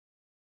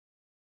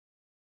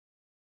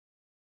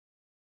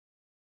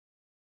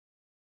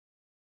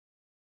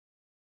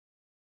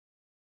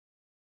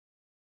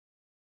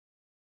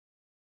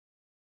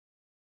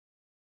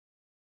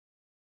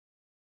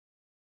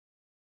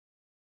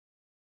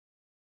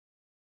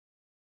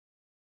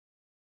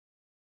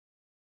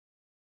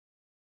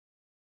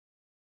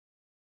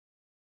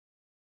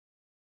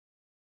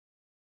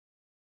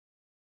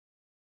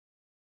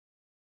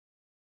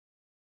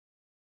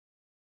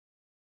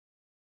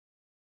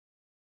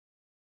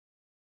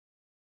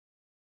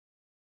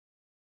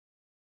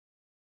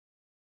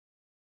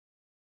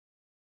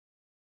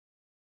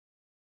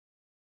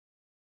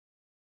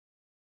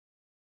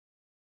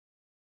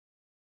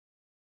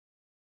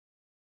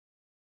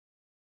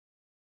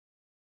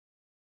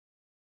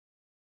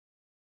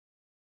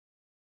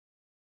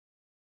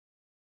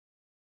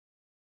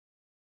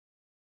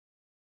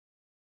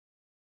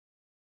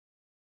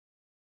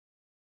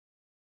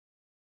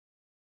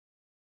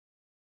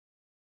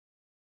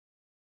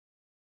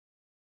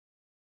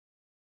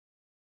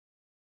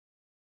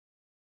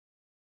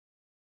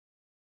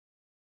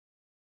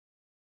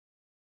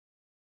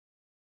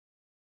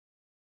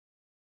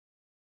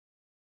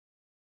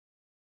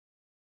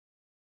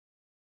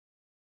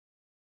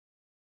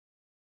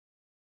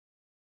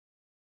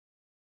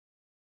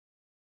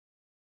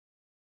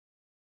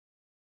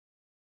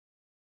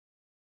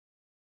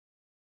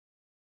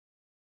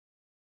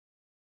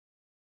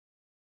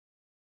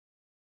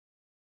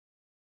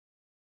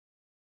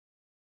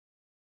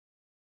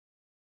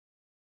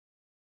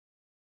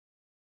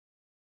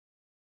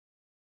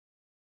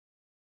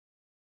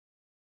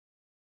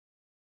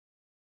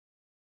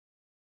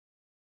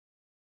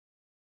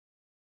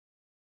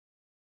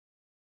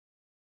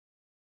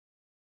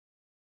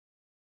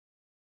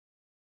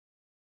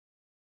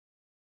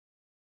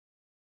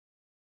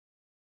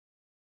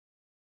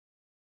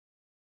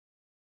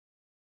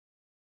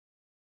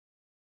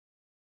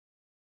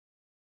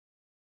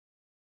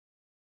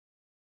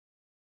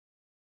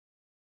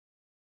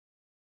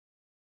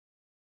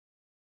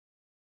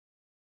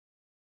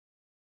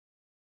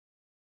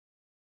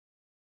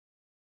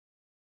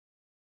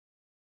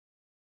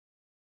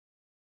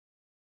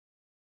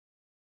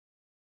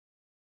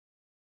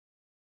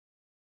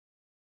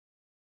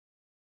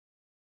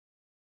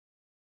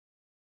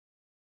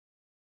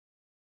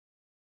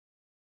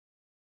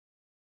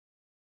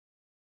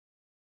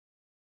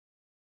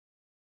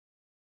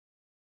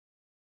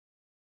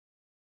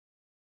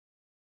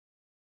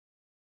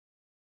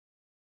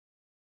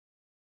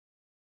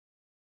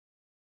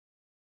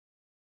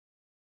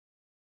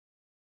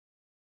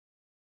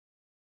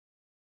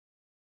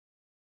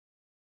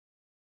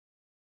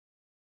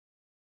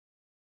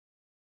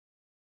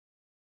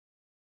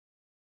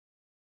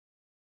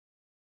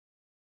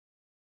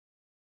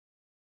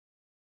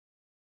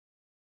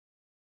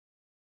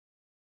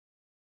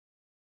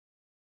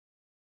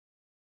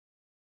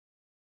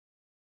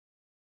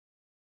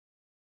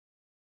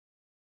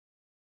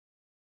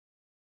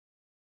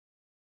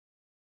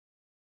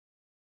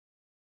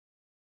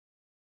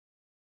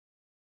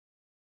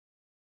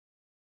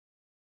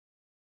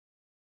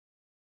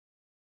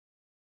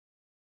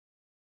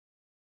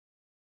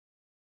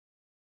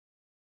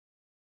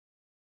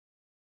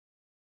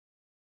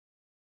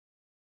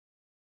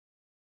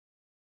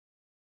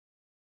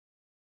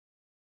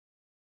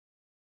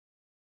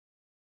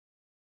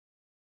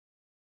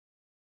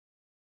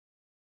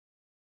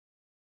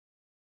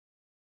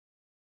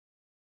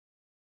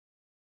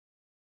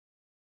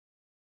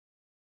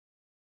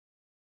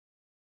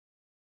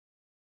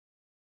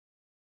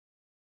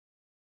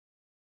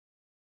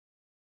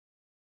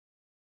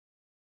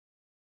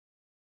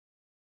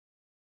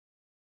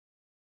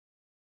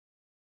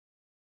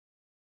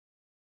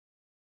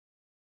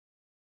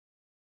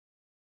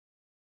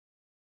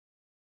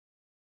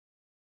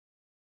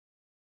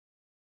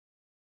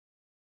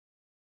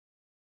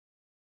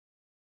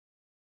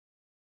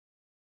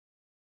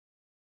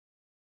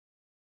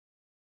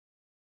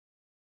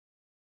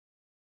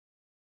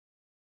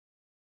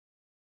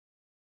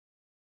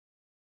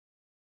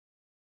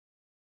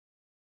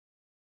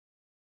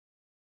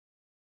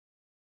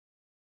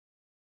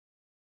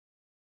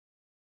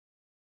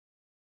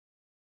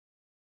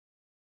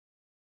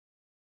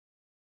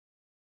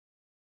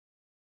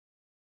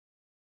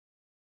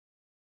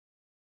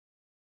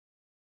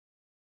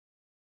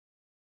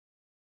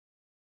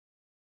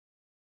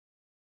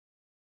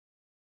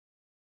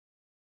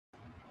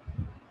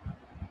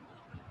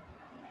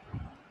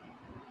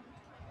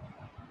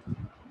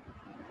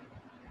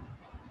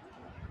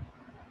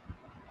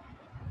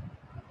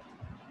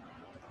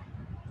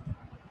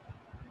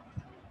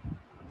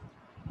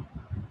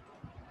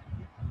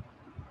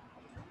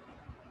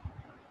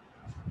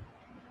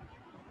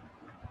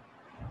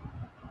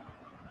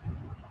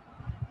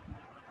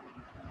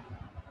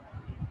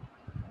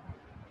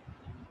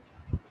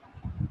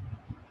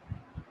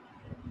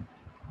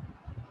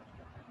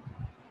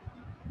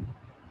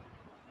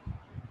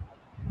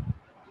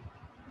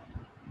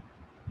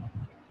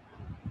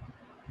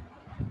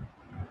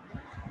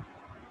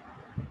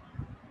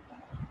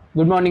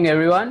Good morning,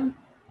 everyone.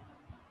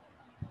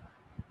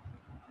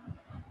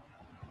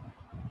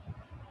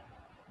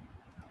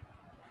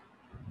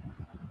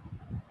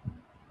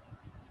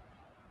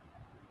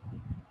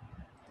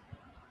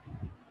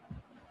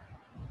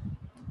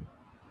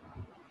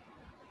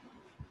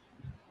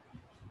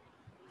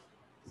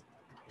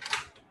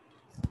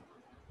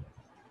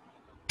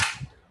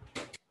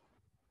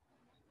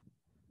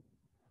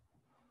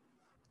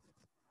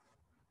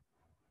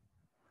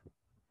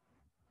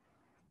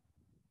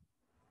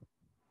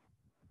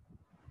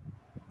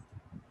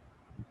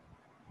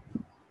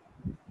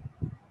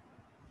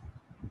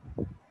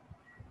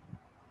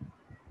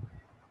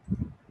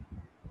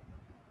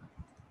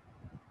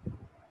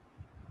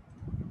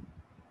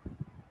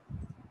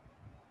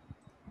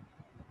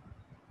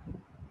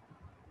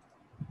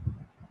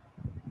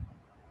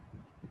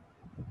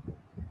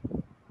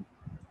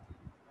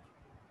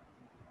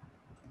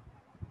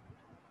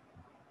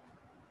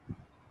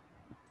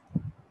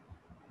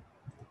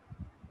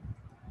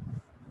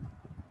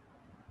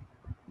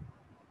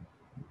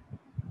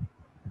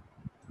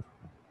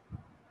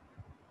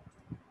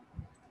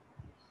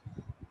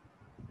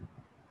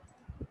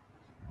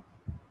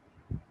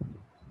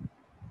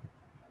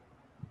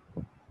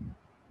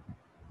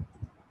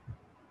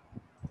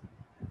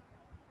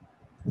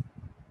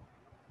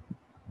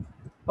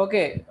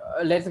 Okay,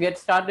 let's get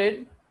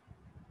started.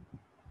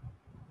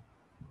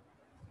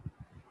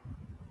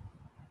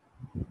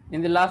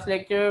 In the last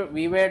lecture,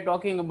 we were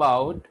talking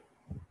about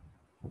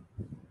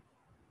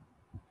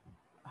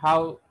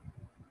how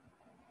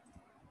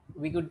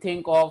we could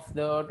think of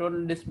the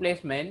total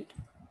displacement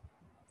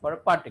for a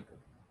particle,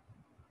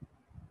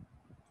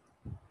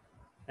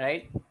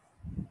 right?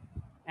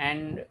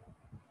 And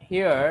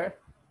here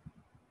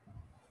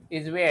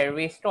is where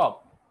we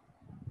stop.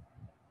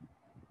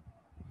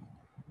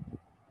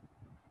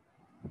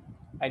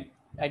 I,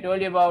 I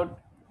told you about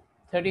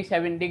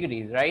 37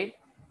 degrees, right?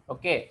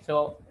 Okay,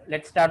 so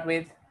let's start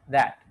with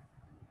that.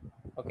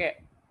 Okay,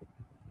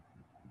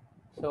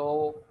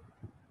 so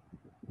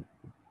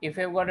if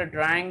you've got a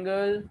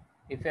triangle,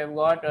 if you've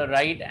got a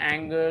right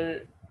angle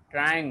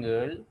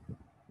triangle,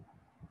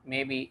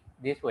 maybe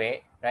this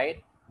way,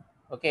 right?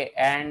 Okay,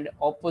 and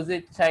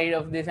opposite side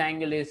of this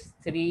angle is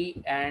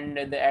 3 and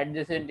the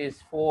adjacent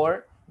is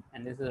 4,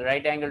 and this is a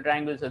right angle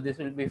triangle, so this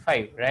will be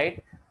 5,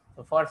 right?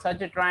 So for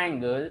such a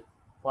triangle,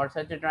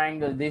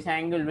 this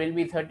angle will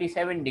be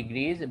 37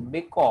 degrees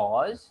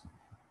because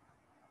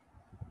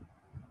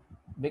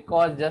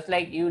just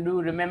like you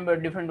do remember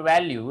different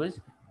values,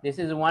 this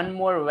is one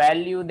more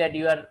value that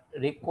you are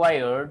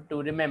required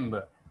to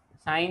remember.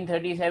 Sine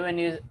 37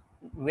 is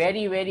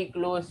very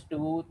close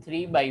to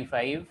 3 by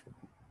 5.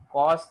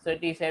 Cos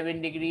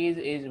 37 degrees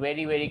is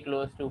very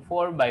close to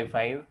 4 by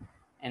 5,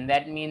 and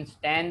that means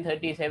tan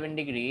 37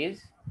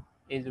 degrees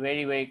is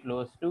very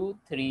close to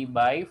 3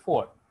 by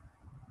 4.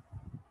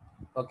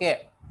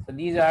 Okay, so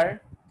these are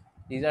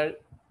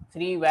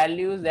three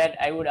values that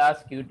I would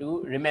ask you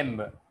to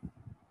remember.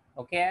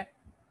 Okay,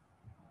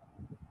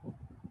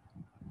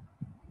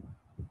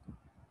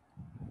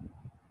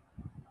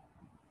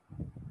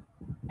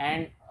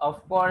 and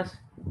of course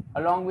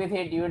along with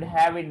it you would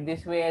have it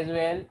this way as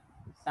well,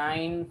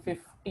 sine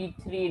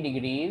 53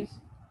 degrees,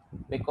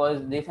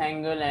 because this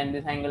angle and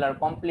this angle are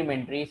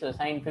complementary, so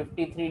sine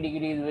 53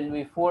 degrees will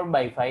be 4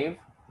 by 5,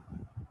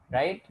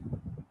 right?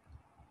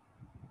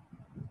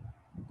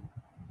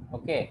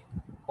 Okay,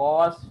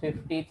 cos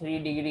 53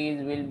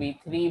 degrees will be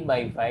 3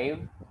 by 5.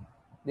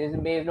 This is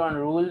based on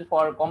rules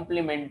for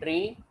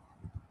complementary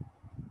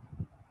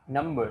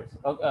numbers,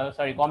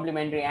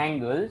 complementary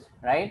angles,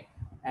 right?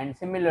 And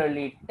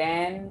similarly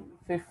tan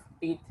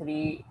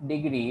 53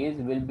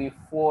 degrees will be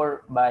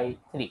 4 by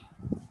 3.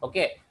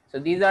 Okay, so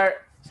these are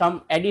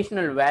some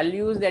additional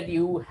values that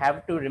you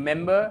have to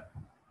remember.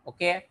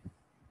 Okay,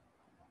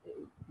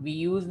 we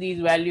use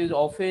these values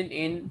often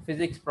in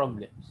physics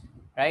problems,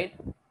 right?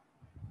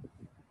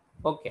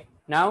 Okay,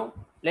 now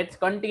let's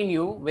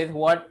continue with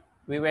what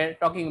we were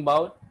talking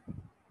about,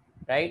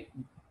 right?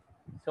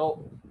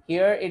 So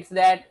here it's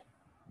that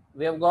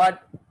we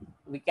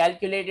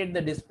calculated the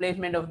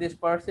displacement of this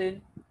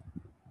person,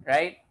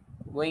 right?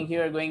 Going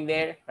here, going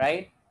there,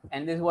 right?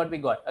 And this is what we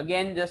got.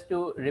 Again, just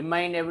to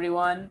remind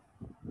everyone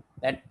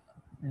that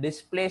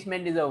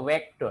displacement is a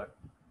vector,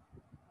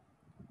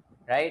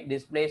 right?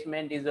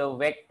 Displacement is a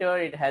vector.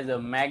 It has a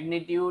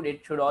magnitude.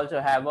 It should also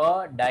have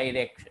a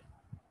direction,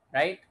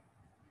 right?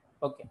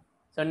 Okay.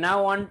 So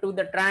now on to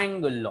the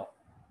triangle law.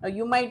 Now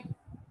you might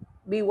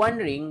be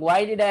wondering,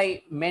 why did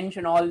I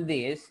mention all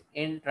this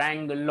in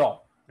triangle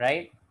law,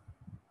 right?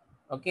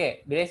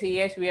 Okay, Gracie,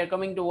 yes, we are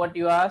coming to what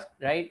you asked,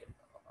 right?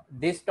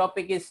 This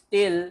topic is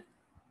still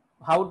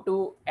how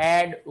to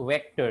add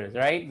vectors,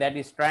 right? That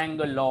is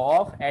triangle law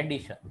of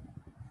addition.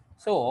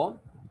 So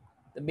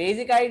the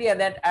basic idea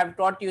that I've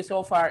taught you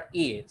so far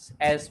is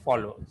as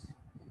follows.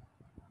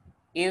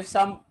 If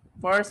some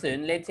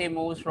person, let's say,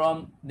 moves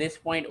from this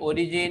point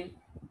origin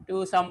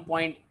to some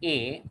point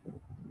A,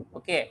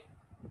 okay,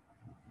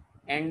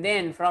 and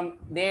then from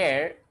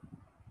there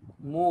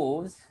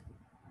moves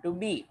to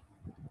B,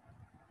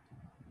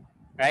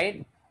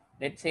 right?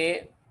 Let's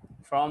say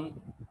from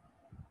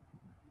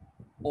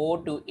O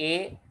to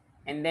A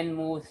and then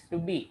moves to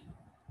B.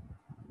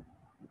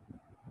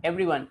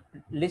 Everyone,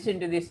 listen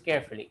to this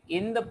carefully.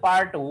 In the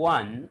part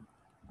 1,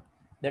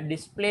 the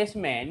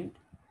displacement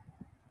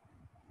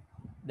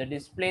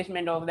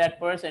of that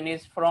person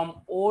is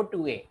from O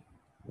to A,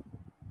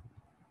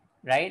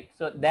 right?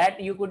 So that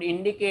you could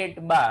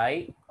indicate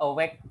by a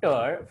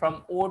vector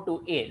from O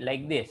to A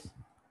like this.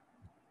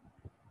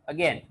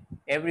 Again,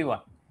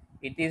 everyone,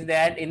 it is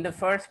that in the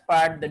first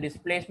part the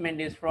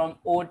displacement is from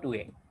O to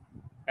A,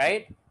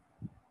 right?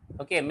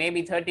 Okay,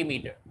 maybe 30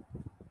 meter.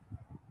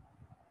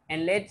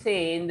 And let's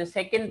say in the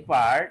second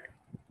part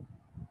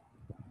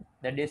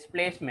the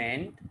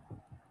displacement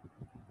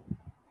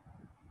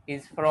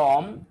is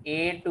from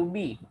A to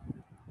B,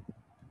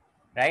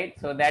 right?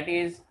 So that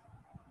is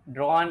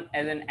drawn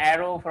as an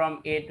arrow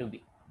from A to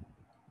B.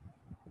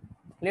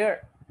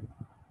 Clear?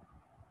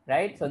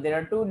 Right? So there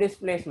are two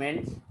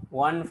displacements,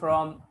 one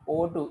from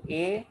O to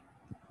A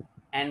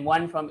and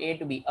one from A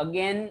to B.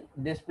 Again,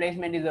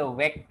 displacement is a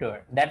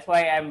vector. That's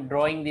why I'm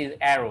drawing these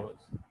arrows,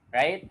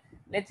 right?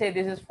 Let's say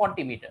this is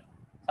 40 meter,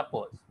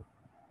 suppose.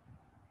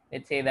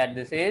 Let's say that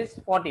this is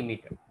 40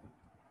 meter.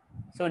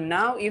 So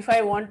now if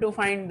I want to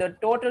find the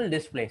total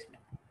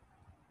displacement,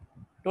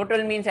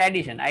 total means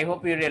addition. I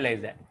hope you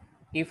realize that.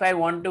 If I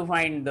want to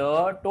find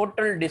the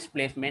total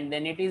displacement,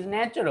 then it is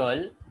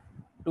natural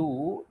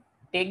to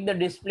take the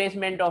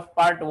displacement of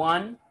part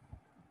 1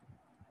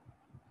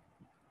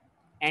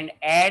 and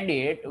add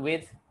it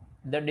with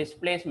the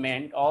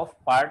displacement of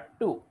part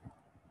 2,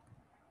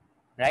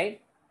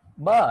 right?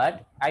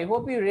 But I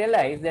hope you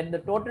realize that the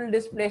total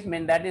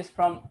displacement that is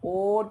from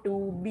O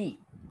to B,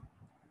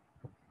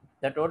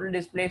 the total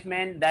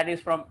displacement that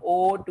is from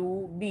O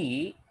to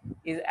B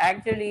is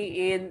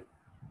actually in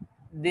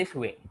this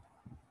way,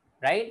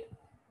 right?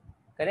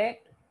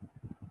 Correct?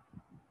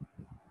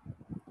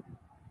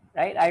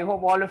 Right? I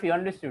hope all of you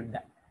understood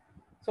that.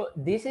 So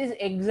this is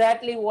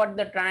exactly what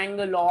the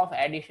triangle law of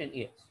addition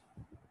is.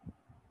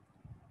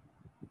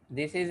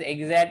 This is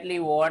exactly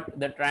what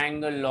the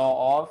triangle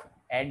law of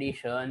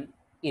addition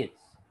is.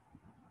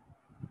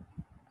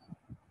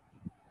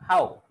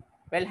 How?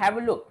 Well, have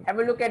a look. Have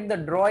a look at the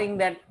drawing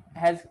that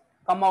has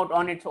come out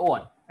on its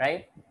own,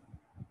 right?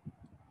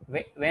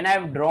 When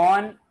I've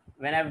drawn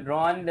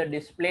the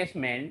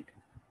displacement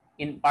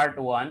in part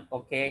 1,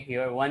 okay,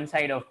 here one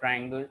side of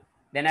triangle,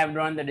 then I've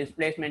drawn the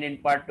displacement in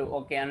part 2,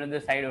 okay,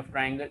 another side of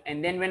triangle,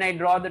 and then when I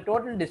draw the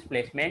total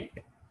displacement,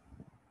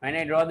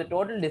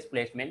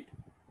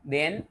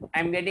 then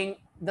I'm getting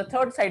the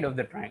third side of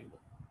the triangle,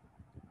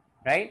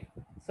 right?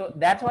 So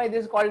that's why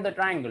this is called the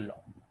triangle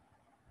law,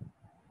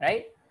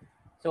 right?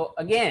 So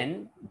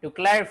again, to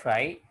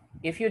clarify,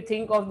 if you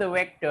think of the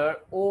vector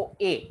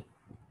OA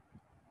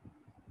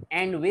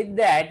and with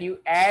that you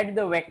add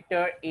the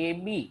vector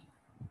AB,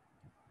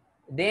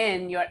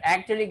 then you're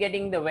actually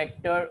getting the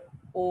vector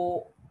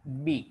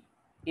OB.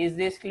 Is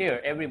this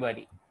clear,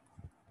 everybody?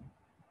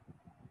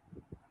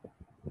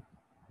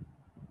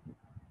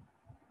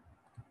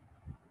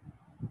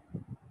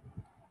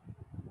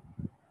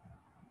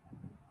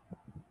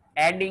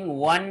 Adding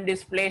one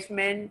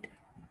displacement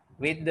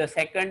with the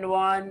second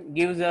one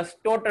gives us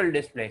total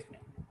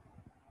displacement.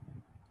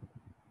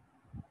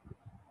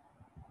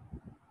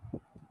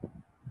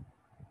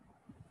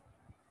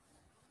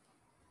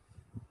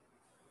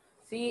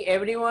 See,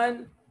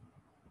 everyone,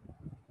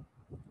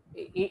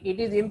 it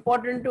is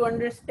important to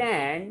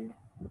understand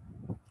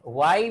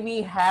why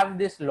we have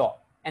this law,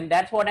 and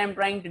that's what I'm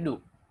trying to do.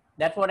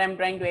 That's what I'm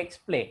trying to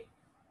explain.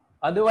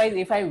 Otherwise,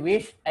 if I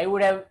wished, I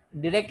would have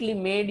directly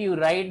made you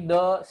write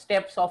the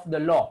steps of the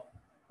law,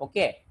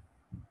 okay?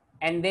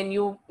 And then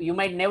you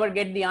might never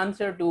get the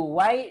answer to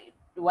why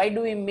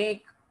do we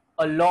make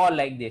a law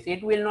like this.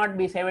 It will not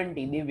be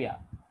 70, Divya.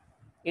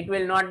 It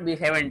will not be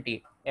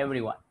 70,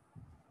 everyone.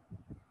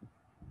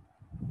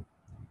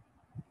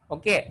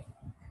 Okay.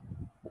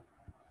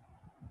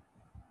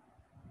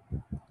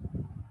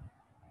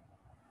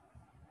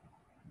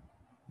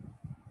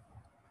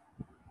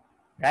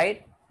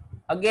 Right?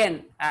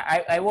 Again,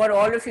 I want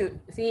all of you,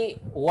 see,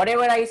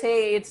 whatever I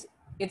say,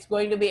 it's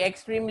going to be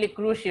extremely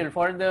crucial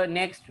for the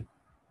next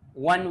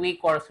 1 week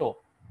or so,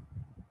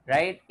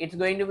 right? It's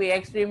going to be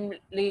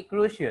extremely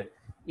crucial.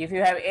 If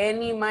you have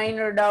any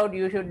minor doubt,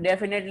 you should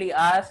definitely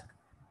ask.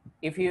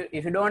 If you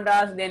don't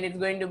ask, then it's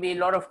going to be a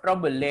lot of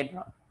trouble later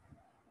on.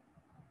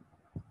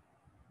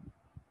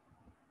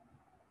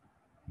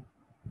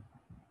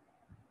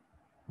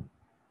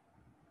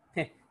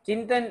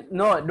 Chintan,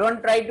 no,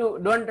 don't try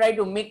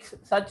to mix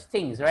such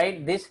things,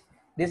 right? This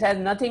has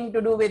nothing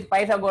to do with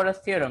Pythagoras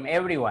theorem,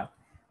 everyone.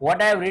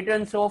 What I have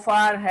written so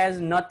far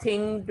has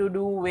nothing to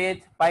do with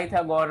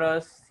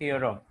Pythagoras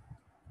theorem.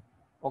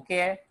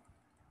 Okay?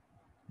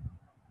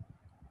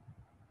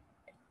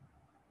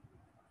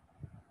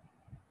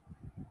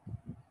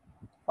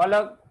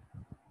 Follow.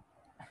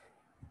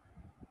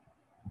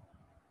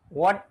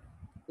 What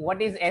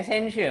is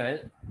essential?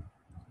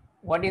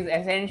 What is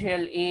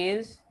essential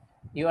is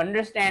you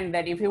understand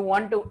that if you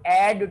want to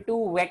add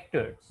two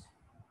vectors,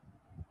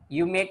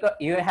 you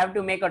have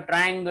to make a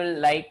triangle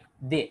like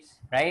this,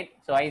 right?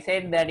 So I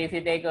said that if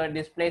you take a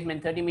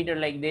displacement 30 meter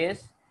like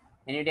this,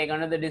 and you take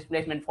another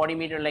displacement 40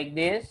 meter like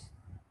this,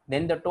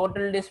 then the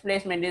total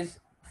displacement is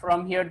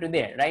from here to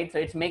there, right? So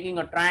it's making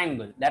a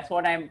triangle. That's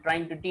what I'm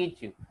trying to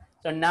teach you.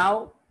 So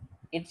now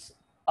it's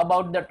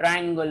about the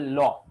triangle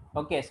law.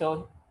 Okay,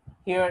 so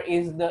here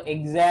is the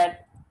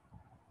exact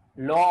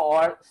law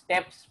or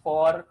steps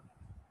for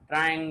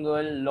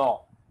triangle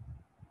law.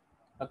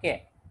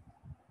 Okay,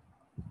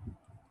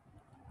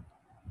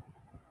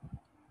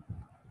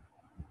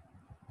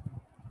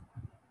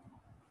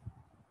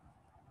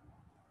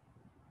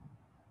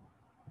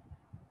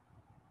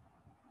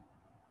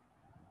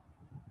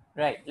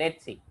 right,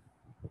 let's see.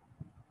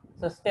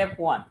 So step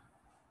 1,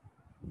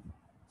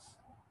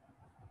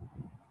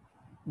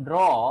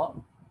 draw.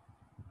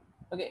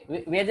 Okay,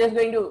 we are just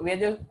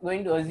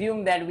going to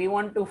assume that we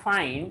want to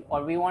find,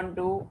 or we want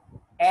to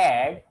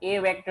add a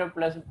vector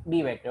plus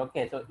b vector.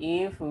 Okay, so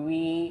if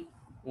we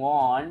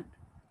want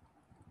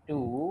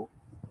to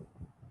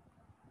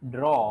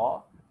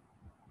draw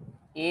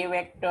a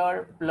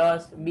vector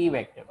plus b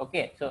vector,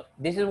 okay, so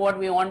this is what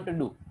we want to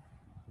do,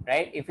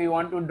 right? If we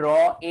want to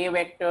draw a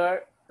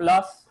vector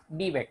plus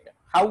b vector,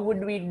 how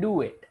would we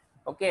do it?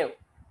 Okay,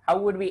 how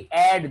would we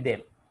add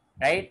them,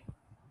 right?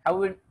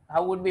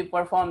 How would we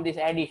perform this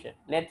addition?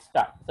 Let's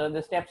start. So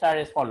the steps are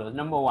as follows.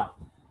 Number 1,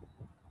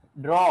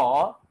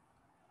 draw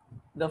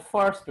the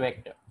first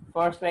vector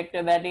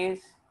that is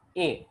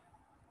a,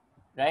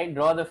 right?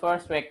 Draw the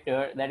first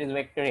vector that is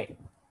vector a.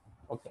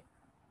 Okay,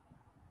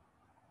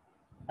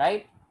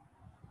 right?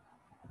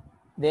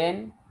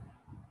 Then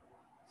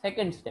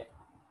second step,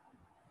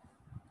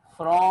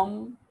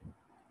 from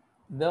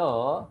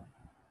the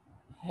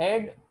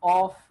head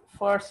of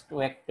first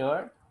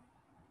vector,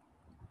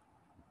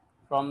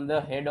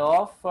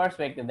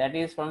 that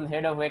is from the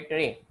head of vector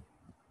a,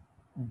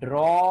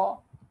 draw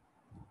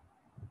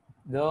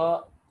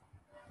the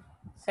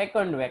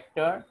second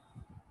vector.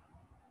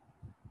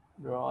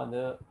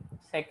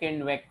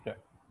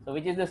 So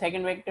which is the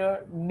second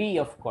vector? B,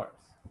 of course,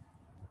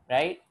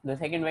 right? The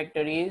second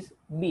vector is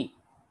b.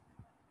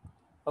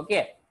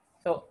 Okay,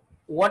 so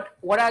what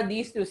are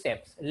these two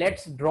steps?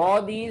 Let's draw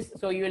these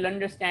so you will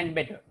understand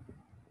better.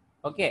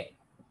 Okay,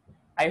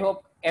 I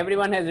hope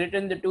everyone has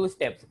written the 2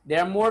 steps. There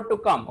are more to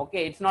come.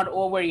 Okay, it's not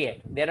over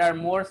yet. There are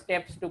more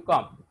steps to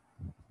come.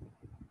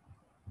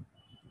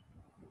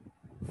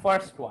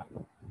 First one,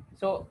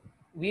 so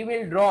we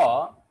will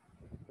draw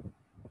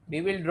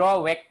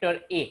vector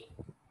a.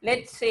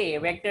 Let's say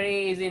vector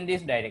a is in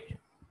this direction.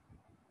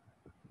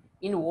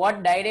 In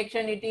what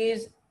direction it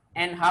is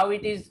and how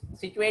it is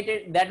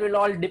situated, that will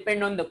all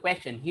depend on the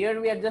question.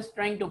 Here we are just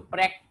trying to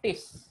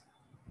practice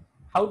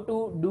how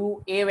to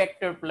do a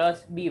vector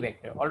plus b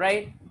vector. All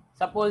right,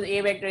 suppose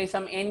a vector is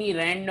any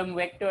random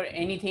vector,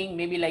 anything,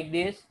 maybe like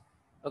this.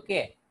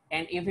 Okay,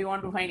 and if we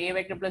want to find a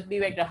vector plus b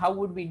vector, how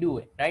would we do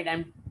it, right?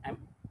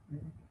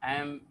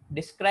 I'm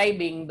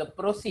describing the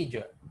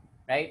procedure,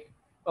 right?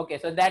 Okay,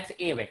 so that's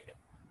a vector.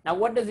 Now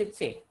what does it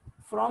say?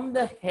 From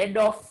the head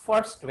of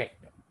first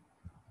vector.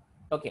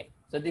 Okay,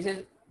 so this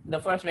is the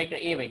first vector,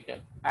 a vector.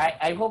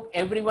 I hope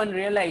everyone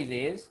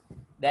realizes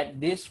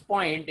that this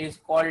point is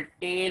called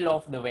tail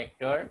of the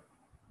vector,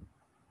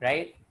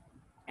 right?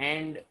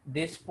 And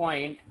this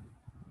point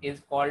is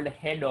called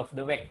head of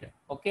the vector.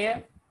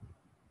 Okay,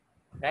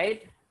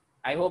 right?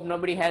 I hope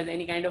nobody has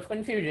any kind of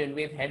confusion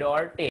with head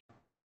or tail.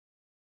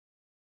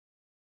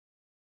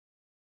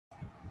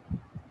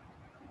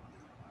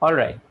 All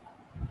right.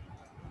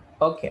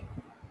 Okay,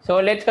 so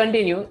let's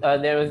continue.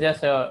 There was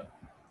just a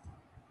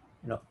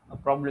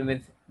problem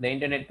with the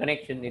internet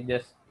connection. It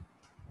just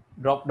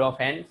dropped off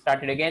and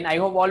started again. I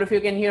hope all of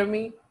you can hear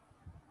me.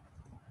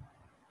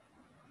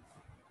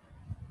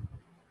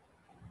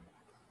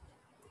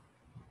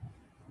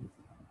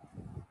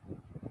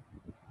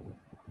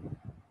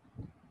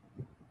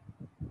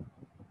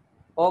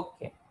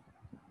 Okay,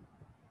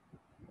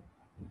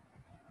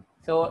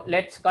 so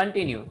let's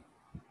continue.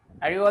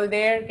 Are you all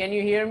there? Can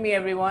you hear me,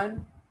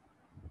 everyone?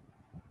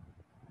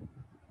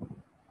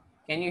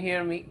 Can you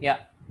hear me? Yeah.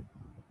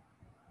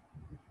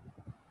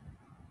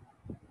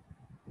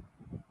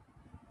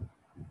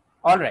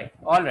 All right,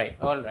 all right,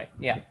 all right.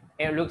 Yeah,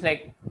 it looks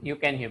like you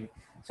can hear me.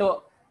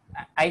 So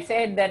I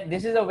said that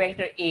this is a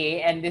vector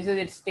A, and this is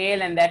its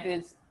tail, and that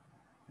is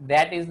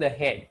the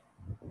head,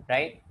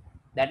 right?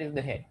 That is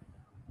the head.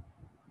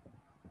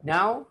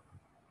 Now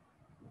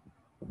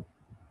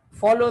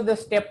follow the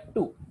step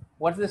 2.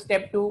 What's the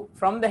step 2?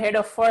 From the head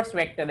of first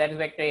vector, that is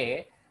vector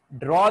A,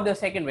 draw the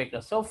second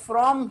vector. So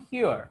from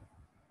here,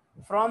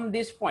 from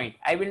this point,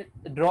 I will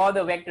draw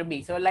the vector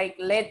B. So like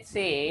let's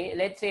say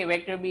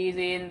vector B is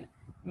in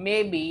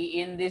maybe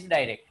in this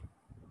direction.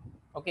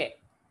 Okay,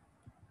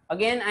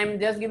 again I'm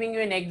just giving you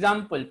an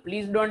example.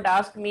 Please don't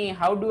ask me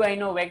how do I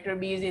know vector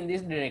B is in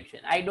this direction.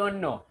 I don't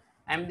know.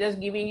 I'm just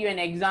giving you an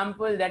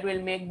example that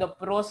will make the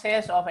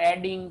process of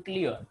adding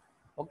clear.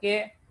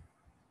 Okay,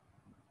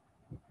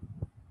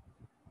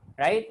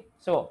 right?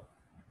 So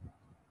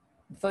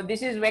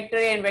this is vector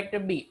A and vector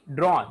B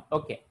drawn.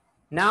 Okay,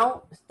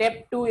 Now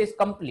step 2 is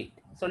complete.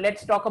 So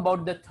let's talk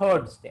about the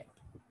third step.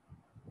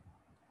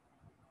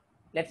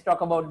 Let's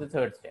talk about the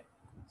third step.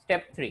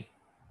 Step 3.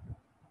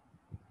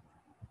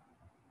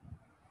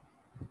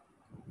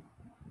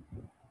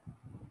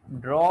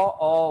 Draw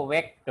a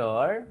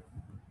vector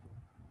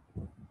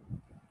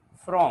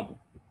from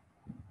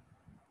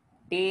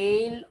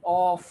tail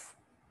of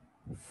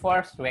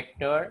first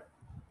vector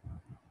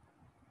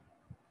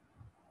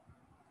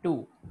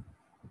to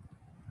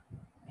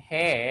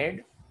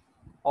head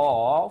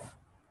of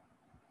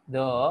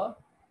the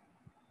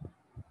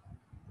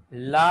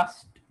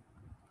last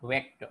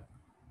vector.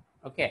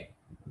 Okay.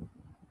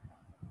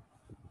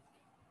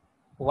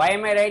 Why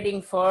am I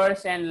writing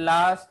first and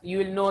last? You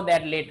will know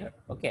that later.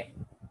 Okay.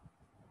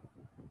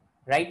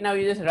 Right now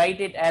you just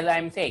write it as I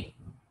am saying.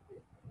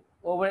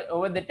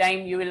 Over the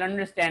time you will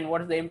understand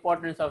what is the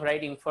importance of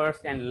writing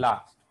first and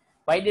last.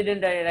 Why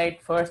didn't I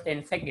write first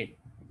and second?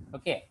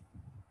 Okay.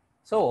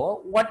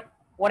 So what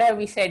have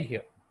we said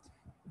here?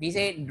 We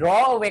say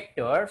draw a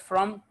vector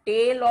from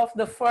tail of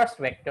the first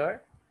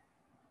vector,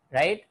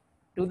 right,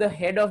 to the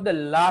head of the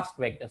last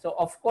vector. So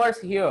of course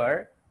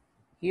here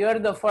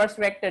the first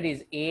vector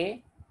is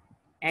A,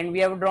 and we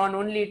have drawn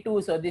only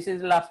 2, so this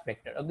is last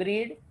vector.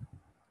 Agreed?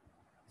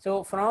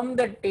 So from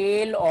the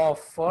tail of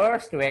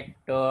first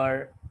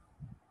vector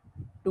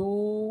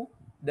to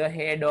the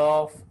head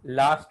of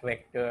last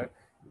vector,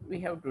 we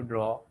have to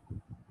draw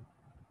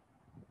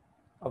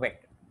a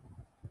vector,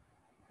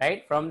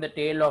 right? From the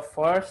tail of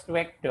first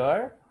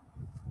vector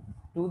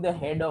to the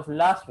head of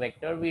last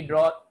vector, we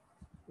draw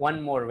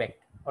one more vector.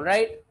 All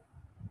right?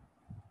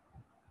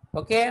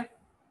 Okay.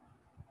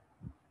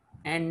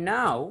 And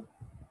now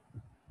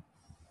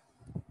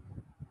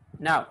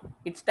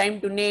it's time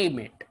to name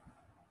it.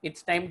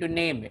 It's time to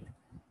name it.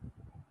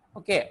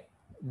 Okay.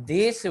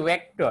 This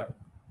vector,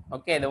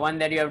 okay, the one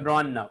that you have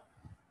drawn now,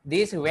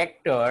 this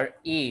vector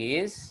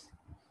is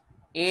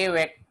A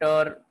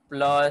vector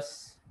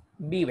plus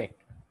B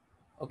vector.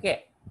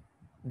 Okay.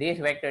 This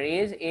vector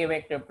is A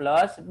vector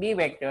plus B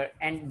vector,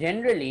 and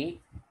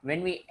generally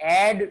when we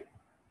add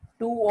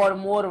 2 or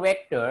more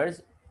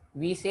vectors,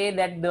 we say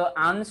that the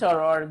answer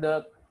or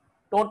the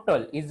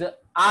total is a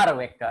R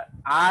vector.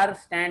 R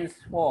stands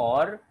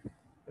for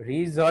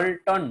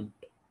resultant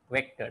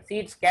vector. See,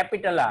 it's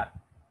capital R,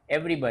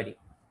 everybody.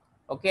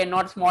 Okay,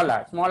 not small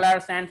r. Small r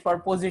stands for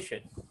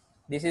position.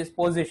 This is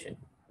position,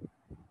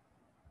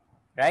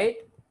 right?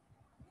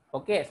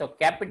 Okay, so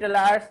capital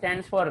R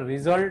stands for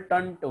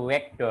resultant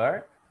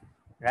vector,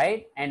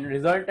 right? And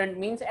resultant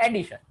means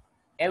addition.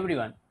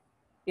 Everyone,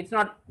 it's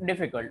not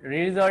difficult.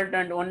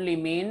 Resultant only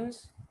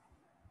means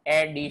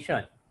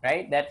addition,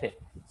 right? That's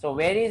it. So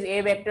where is A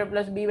vector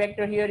plus B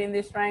vector here in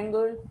this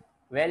triangle?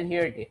 Well,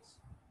 here it is.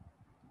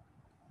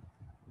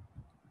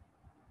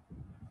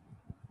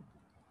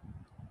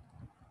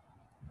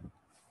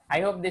 I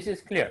hope this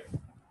is clear,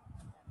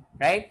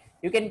 right?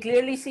 You can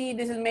clearly see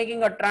this is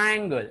making a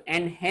triangle,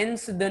 and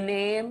hence the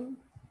name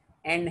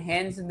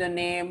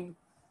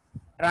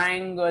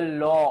triangle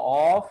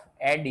law of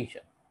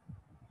addition,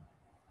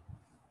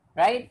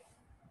 right?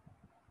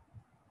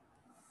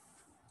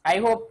 I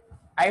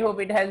hope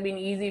it has been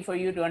easy for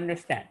you to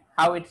understand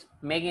how it's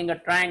making a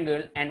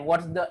triangle and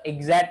what's the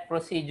exact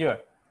procedure,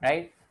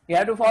 right? You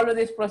have to follow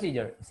this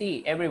procedure.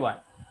 See, everyone,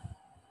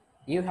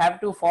 you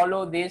have to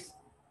follow this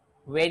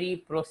very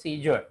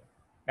procedure,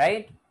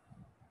 right?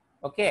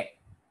 Okay.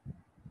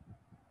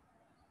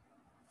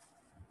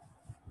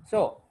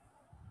 So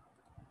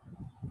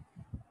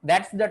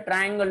that's the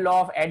triangle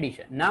law of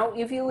addition. Now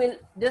if you will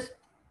just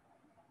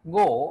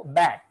go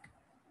back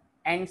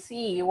and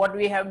see what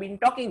we have been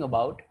talking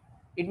about,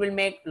 it will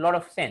make a lot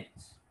of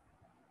sense.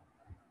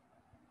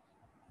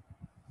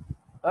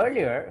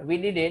 Earlier we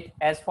did it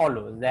as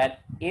follows, that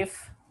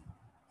if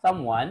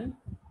someone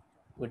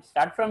would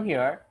start from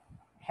here,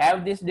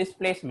 have this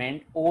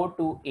displacement O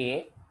to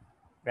A,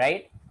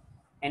 right,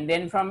 and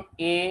then from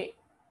A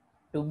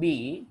to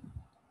B,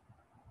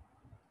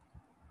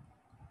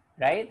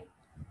 right,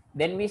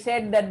 then we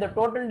said that the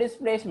total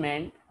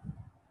displacement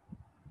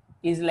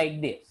is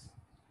like this.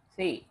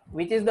 See,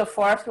 which is the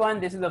first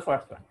one? This is the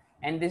first one,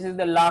 and this is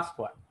the last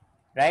one,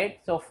 right?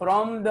 So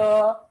from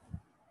the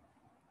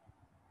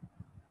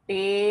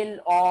tail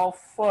of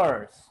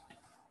first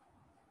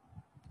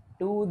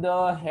to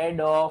the head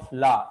of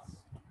last,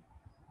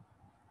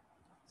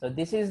 so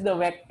this is the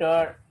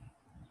vector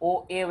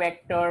OA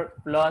vector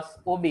plus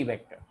OB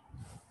vector,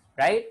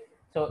 right?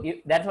 So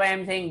that's why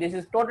I'm saying this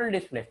is total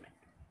displacement.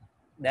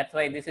 That's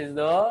why this is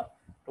the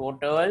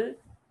total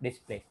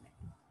displacement.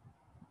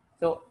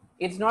 So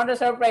it's not a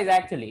surprise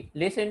actually.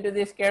 Listen to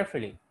this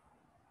carefully.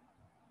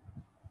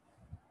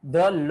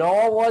 The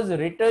law was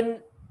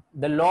written,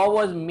 the law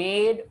was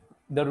made,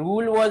 the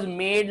rule was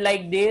made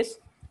like this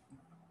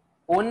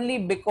only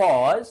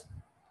because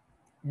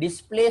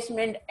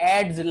displacement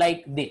adds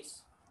like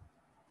this.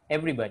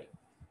 Everybody,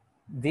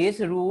 this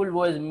rule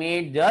was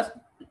made just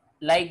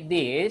like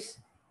this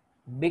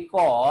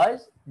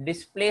because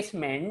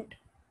displacement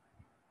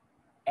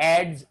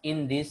adds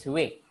in this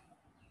way.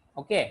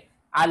 Okay,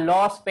 આ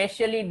law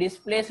specially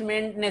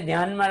displacement ને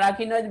ધ્યાનમાં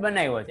રાખીને જ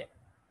બનાવ્યો છે.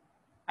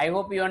 I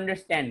hope you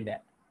understand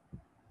that.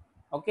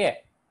 Okay,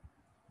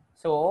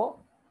 so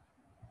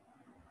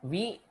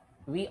we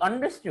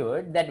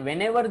understood that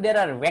whenever there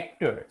are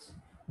vectors,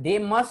 they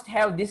must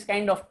have this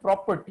kind of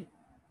property.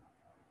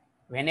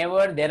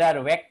 Whenever there are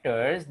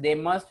vectors, they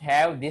must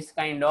have this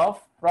kind of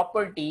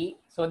property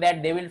so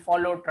that they will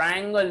follow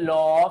triangle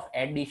law of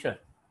addition.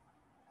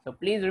 So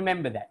please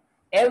remember that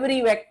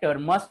every vector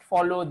must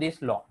follow this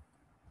law.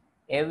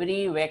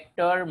 Every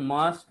vector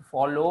must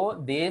follow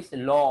this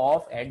law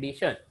of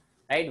addition,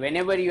 right?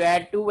 Whenever you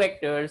add two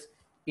vectors,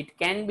 it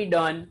can be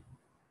done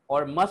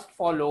or must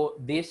follow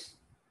this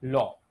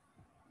law.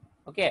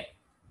 Okay,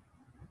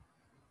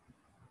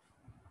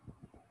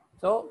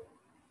 so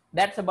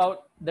that's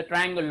about the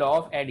triangle law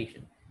of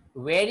addition.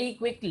 Very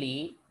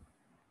quickly,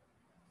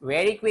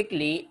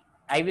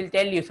 I will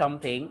tell you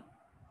something,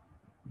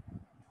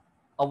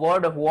 a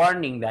word of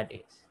warning, that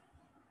is,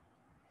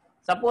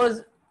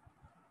 suppose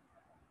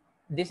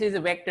this is a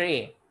vector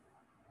A.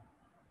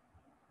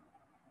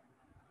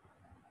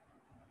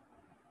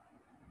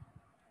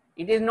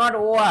 It is not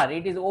OR,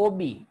 it is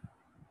OB.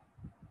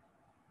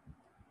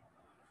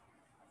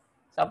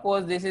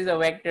 Suppose this is a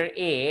vector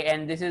A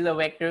and this is a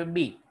vector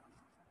B.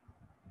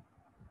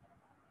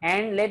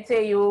 And let's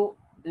say you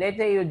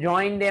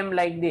join them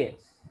like this.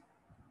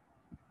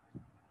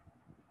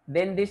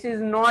 Then this is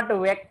not a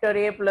vector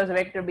A plus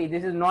vector B.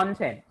 This is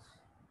nonsense.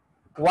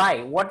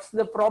 Why? What's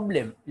the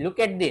problem? Look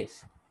at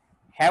this.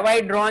 Have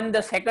I drawn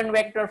the second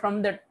vector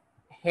from the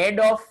head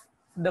of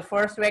the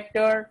first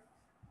vector?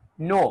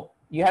 No.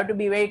 You have to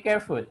be very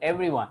careful,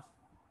 everyone.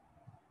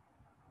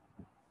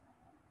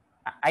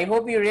 I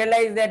hope you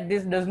realize that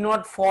this does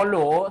not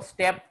follow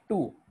step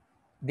 2.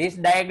 This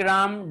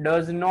diagram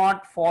does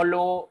not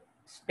follow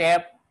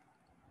step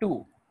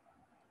 2.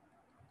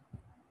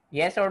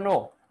 Yes or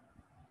no?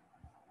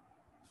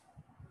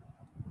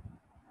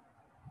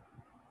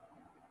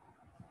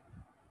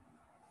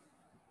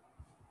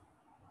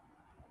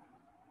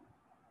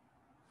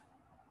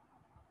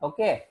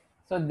 Okay,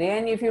 so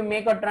then if you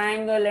make a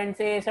triangle and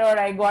say, sir,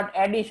 I got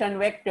addition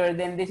vector,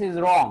 then this is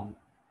wrong.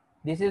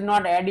 This is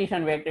not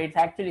addition vector, it's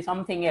actually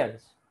something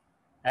else,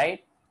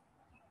 right?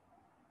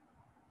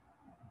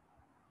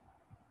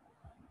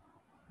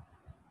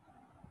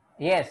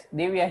 Yes,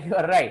 Divya, you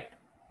are right.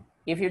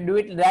 If you do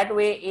it that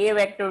way, A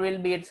vector will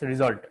be its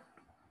result.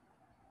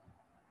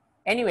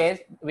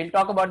 Anyways, we'll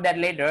talk about that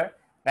later,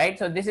 right?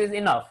 So this is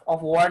enough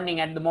of warning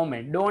at the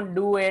moment. Don't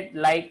do it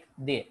like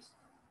this.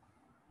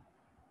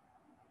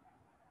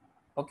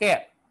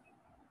 Okay,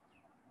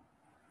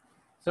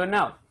 so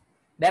now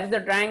that's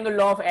the triangle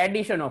law of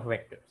addition of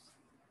vectors.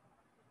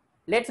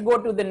 Let's go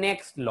to the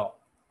next law.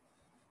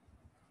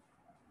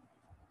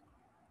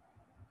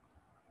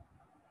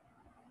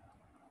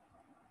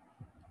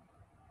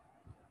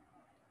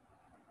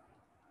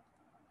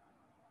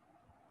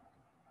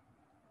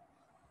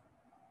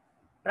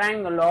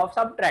 Triangle law of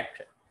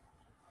subtraction.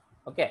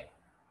 Okay,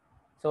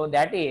 so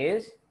that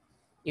is,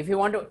 if you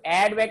want to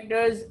add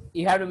vectors,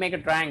 you have to make a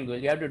triangle.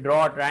 You have to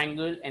draw a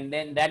triangle, and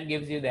then that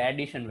gives you the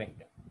addition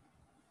vector.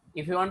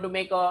 If you want to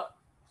make a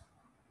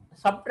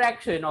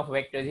subtraction of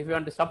vectors, if you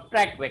want to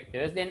subtract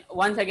vectors, then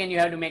once again you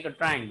have to make a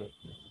triangle,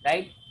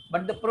 right?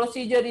 But the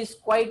procedure is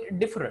quite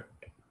different.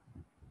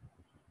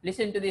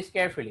 Listen to this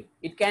carefully.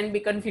 It can be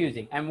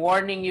confusing. I'm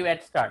warning you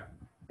at start.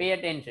 Pay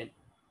attention.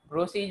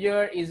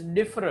 Procedure is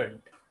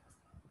different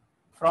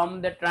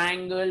from the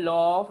triangle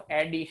law of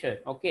addition.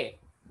 Okay,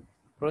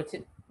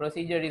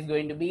 procedure is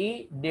going to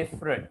be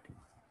different.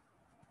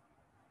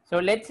 So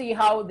let's see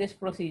how this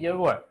procedure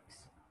works.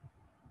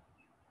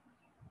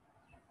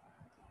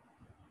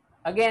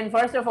 Again,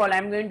 first of all,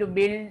 I'm going to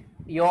build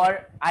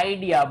your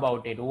idea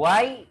about it.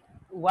 Why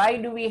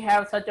do we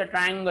have such a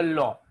triangle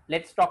law?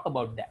 Let's talk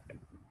about that.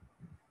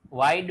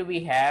 Why do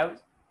we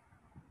have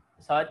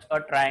such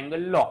a triangle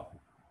law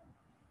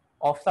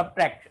of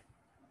subtraction?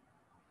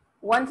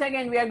 Once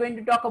again, we are going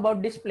to talk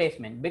about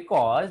displacement,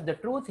 because the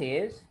truth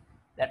is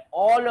that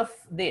all of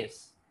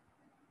this,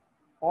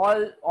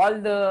 all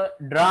the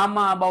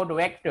drama about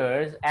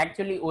vectors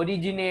actually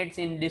originates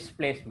in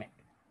displacement,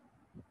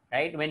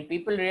 right? When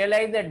people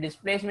realize that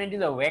displacement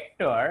is a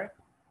vector,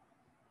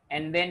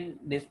 and then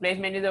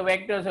displacement is a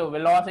vector, so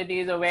velocity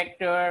is a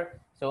vector,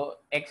 so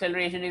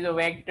acceleration is a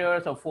vector,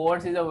 so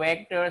force is a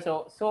vector,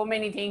 so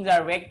many things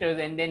are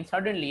vectors, and then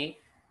suddenly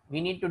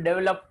we need to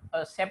develop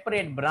a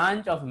separate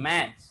branch of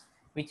maths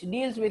which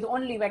deals with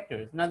only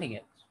vectors, nothing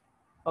else.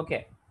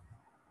 Okay,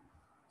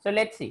 so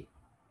let's see.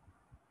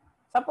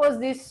 Suppose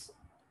this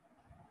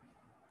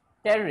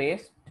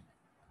terrorist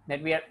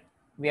that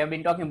we have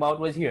been talking about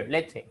was here,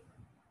 let's say.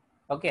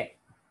 Okay,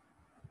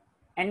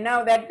 and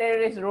now that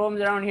terrorist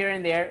roams around here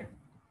and there,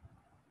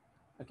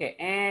 okay,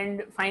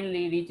 and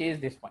finally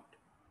reaches this point.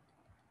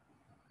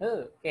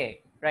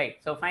 Okay, right,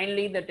 so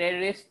finally the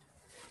terrorist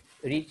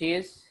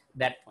reaches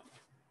that point.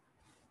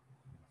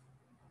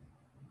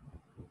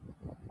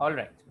 All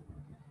right,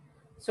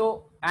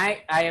 so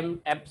I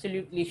am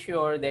absolutely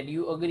sure that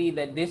you agree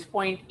that this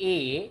point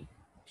A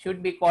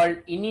should be called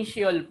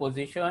initial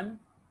position.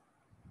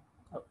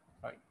 Oh,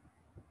 sorry.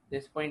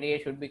 This point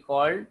A should be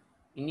called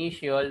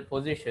initial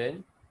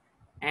position,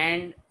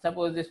 and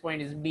suppose this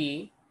point is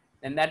B,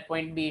 then that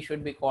point B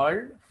should be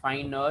called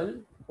final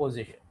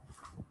position,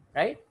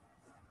 right?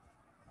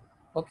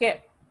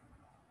 Okay,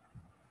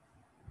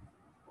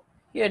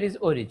 here is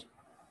origin.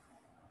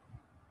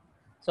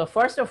 So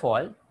first of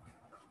all,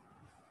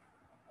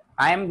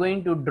 I am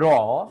going to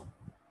draw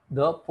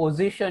the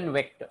position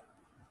vector.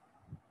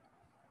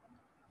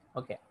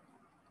 Okay,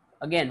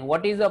 again,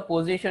 what is a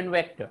position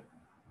vector?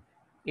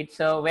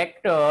 It's a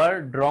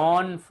vector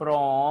drawn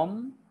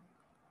from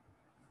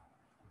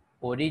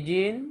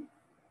origin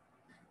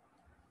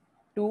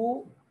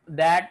to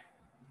that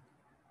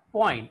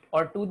point,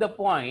 or to the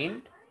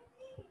point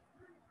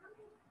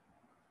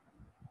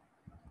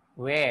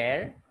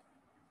where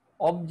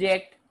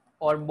object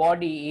or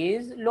body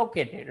is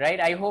located, right?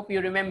 I hope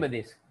you remember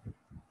this,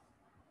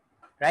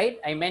 right?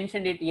 I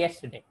mentioned it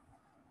yesterday.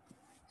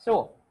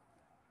 So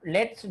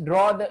let's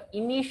draw the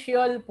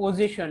initial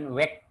position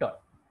vector.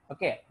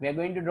 Okay, we are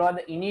going to draw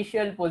the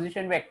initial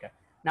position vector.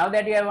 Now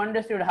that you have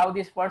understood how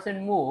this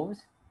person moves,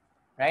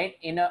 right,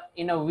 in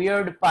a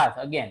weird path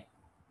again,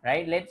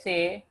 right? Let's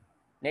say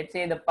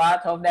the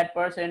path of that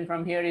person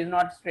from here is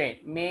not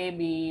straight,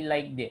 maybe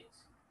like this,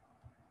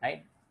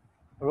 right?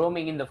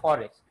 Roaming in the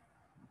forest.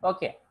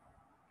 Okay,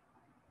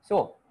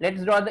 so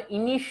let's draw the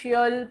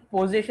initial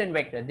position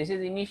vector. This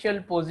is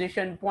initial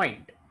position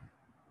point.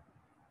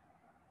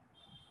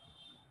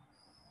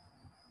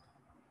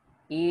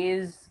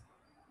 Is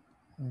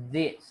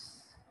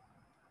this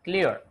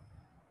clear,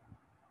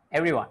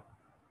 everyone?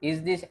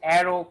 Is this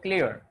arrow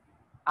clear?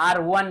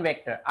 R1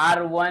 vector.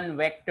 R1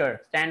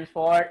 vector stands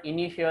for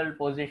initial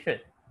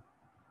position.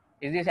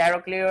 Is this arrow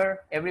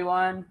clear,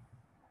 everyone?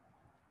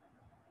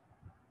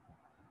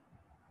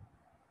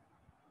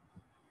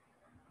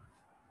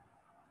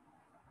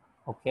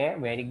 Okay,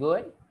 very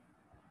good.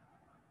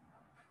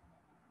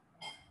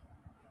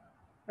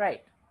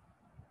 Right,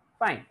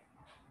 fine.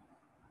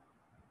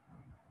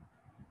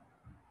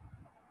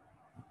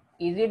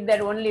 Is it that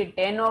only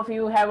 10 of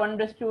you have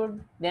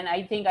understood? Then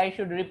I think I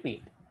should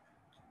repeat.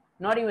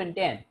 Not even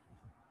 10.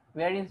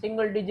 We are in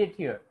single digit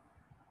here.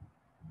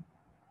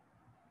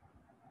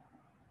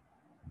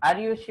 Are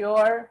you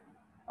sure?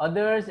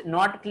 Others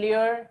not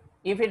clear?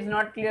 If it's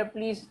not clear,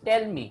 please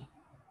tell me.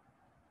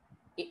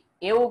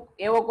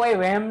 એવો કોઈ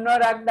વહેમ ન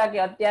રાખતા કે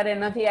અત્યારે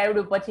નથી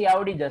આવડ્યું પછી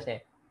આવડી જશે.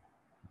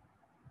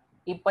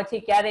 એ પછી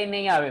ક્યારેય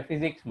નહીં આવે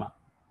ફિઝિક્સમાં.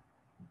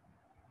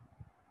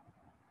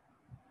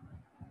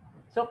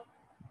 So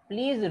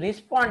please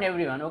respond,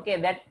 everyone. Okay,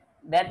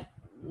 that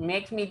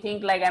makes me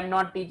think like I'm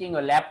not teaching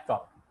a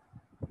laptop.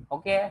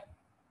 Okay,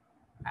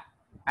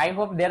 I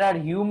hope there are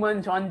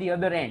humans on the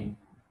other end.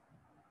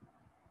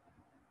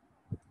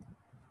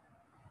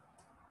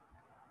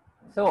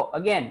 So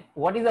again,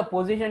 what is a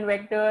position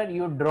vector?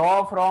 You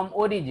draw from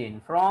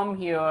origin, from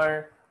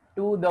here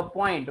to the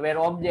point where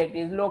object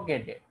is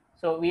located.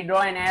 So we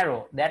draw an arrow.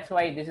 That's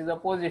why this is a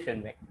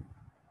position vector,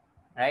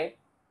 right?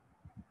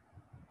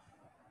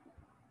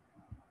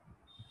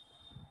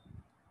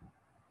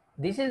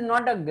 This is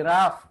not a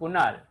graph,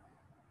 Kunal.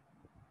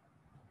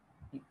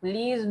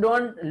 Please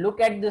don't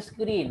look at the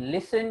screen.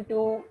 Listen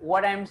to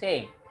what I'm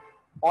saying.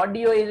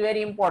 Audio is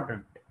very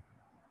important.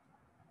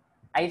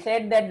 I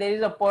said that there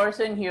is a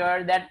person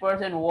here, that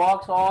person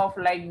walks off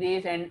like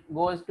this and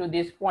goes to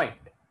this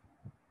point.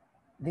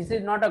 This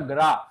is not a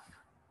graph.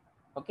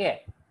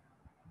 Okay,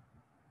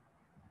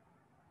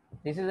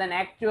 this is an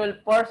actual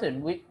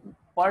person,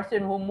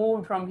 who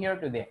moved from here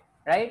to there,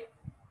 right?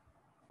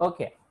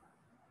 Okay,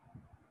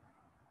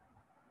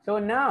 so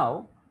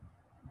now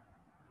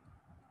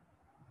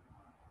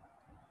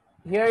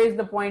here is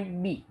the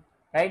point B,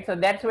 right? So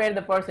that's where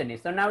the person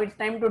is. So now it's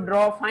time to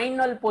draw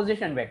final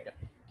position vector.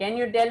 Can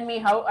you tell me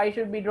how I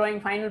should be drawing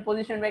final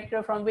position vector?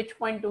 From which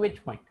point to which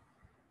point?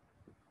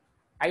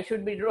 I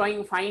should be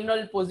drawing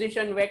final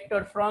position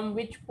vector from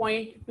which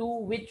point to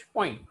which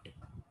point?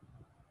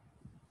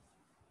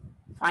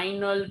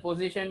 Final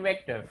position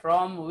vector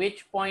from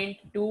which point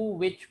to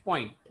which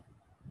point?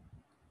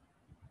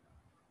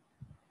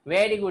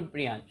 Very good,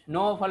 Priyansh.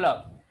 No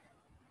follow-up.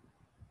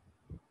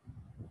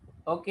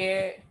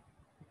 Okay.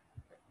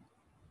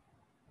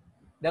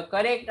 The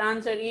correct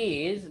answer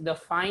is the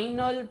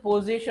final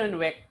position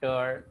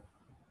vector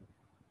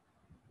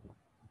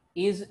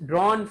is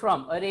drawn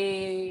from,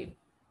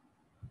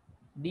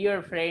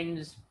 dear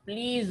friends,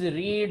 please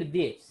read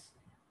this.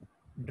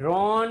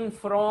 Drawn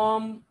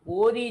from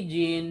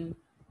origin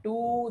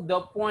to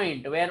the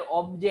point where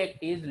object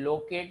is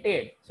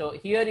located. So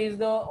here is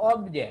the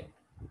object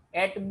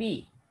at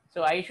B.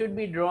 So I should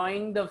be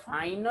drawing the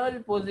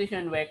final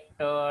position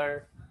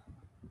vector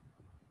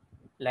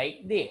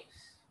like this.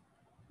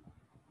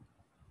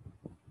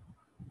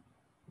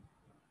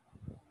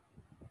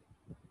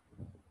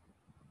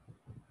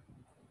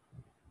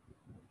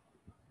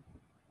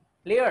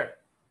 Clear?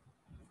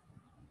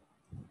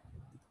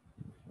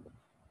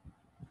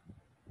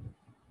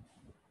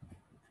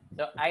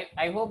 So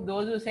I hope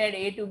those who said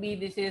A to B,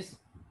 this is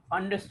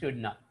Understood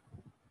now?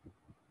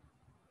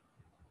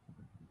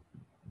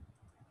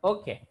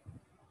 Okay,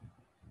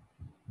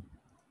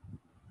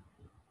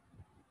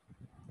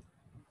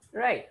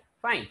 right,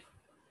 fine,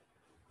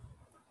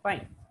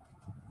 fine.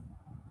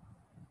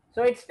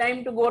 So it's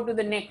time to go to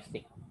the next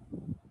thing.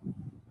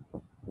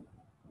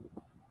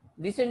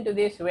 Listen to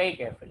this very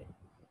carefully.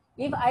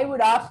 If I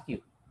would ask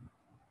you,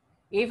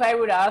 if I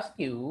would ask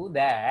you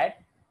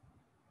that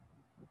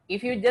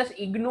if you just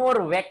ignore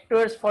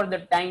vectors for the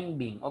time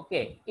being,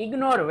 okay,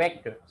 ignore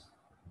vectors,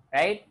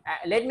 right?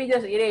 Let me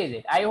just erase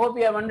it. I hope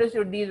you have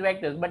understood these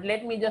vectors, but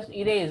let me just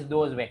erase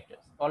those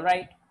vectors, all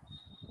right?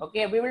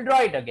 Okay, we will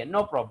draw it again,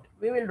 no problem.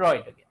 We will draw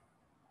it again.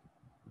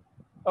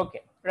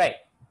 Okay, right.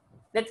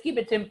 Let's keep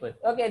it simple.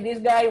 Okay, this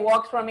guy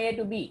walks from A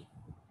to B,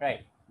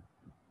 right?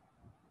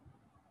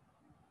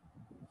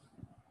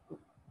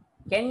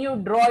 Can you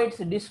draw its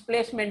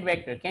displacement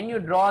vector? Can you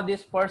draw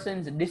this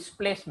person's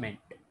displacement?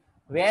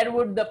 Where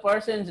would the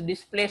person's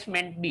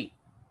displacement be?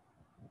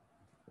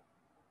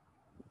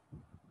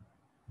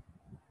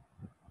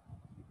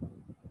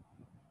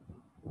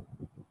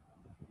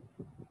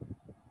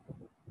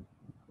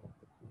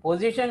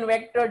 Position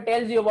vector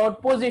tells you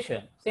about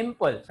position.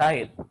 Simple,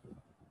 Sahil.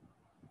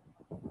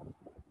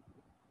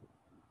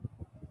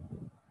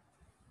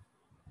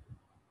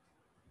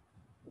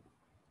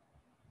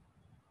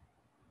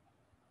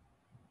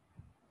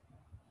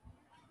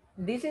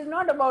 This is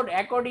not about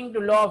according to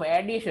law of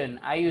addition,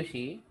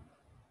 Ayushi.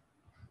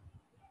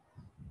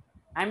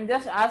 I'm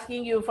just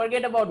asking you,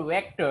 forget about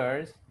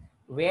vectors.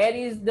 Where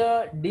is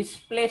the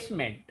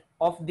displacement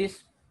of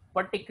this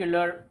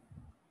particular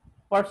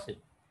person?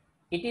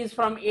 It is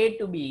from A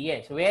to B.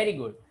 Yes, very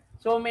good.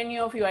 So many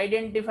of you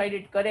identified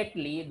it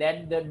correctly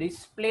that the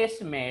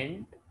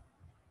displacement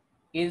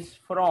is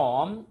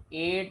from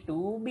A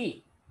to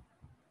B.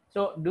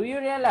 So do you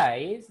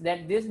realize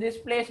that this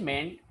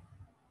displacement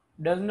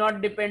does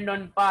not depend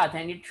on path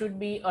and it should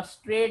be a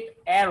straight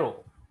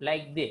arrow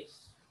like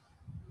this?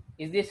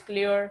 Is this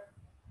clear?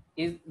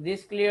 Is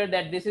this clear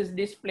that this is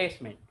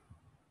displacement?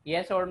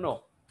 Yes or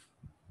no?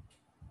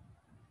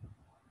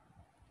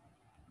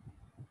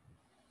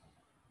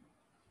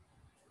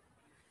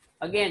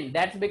 Again,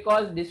 that's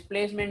because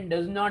displacement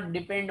does not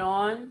depend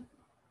on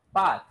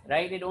path,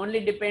 right? It only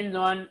depends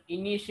on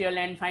initial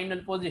and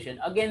final position.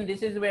 Again,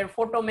 this is where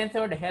photo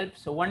method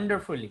helps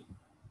wonderfully.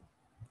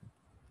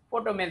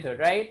 Photo method,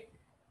 right?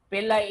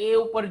 પેલા A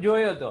ઉપર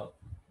જોયો તો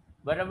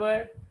બરાબર,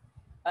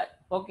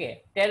 okay,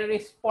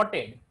 terrorist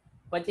spotted,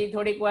 પછી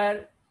થોડીક વાર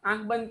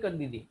આંખ બંધ કરી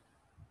દીધી.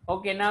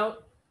 Okay, now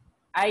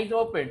eyes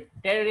open,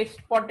 terrorist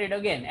spotted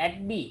again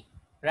at B,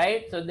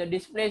 right? So the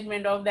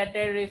displacement of that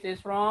terrorist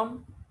is from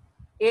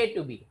A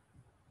to B,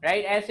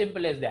 right? As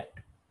simple as that.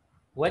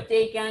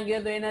 વચ્ચે ક્યાં ગયો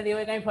તો એનાથી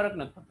હવે કાંઈ ફરક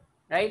નથી પડતો,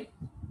 right?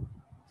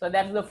 So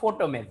that's the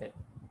photo method.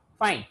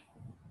 Fine.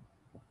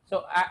 So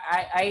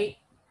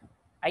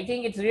I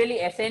think it's really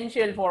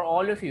essential for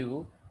all of you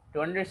to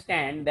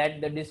understand that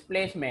the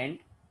displacement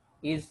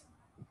is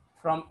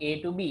from A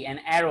to B, an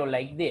arrow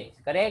like this,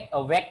 correct?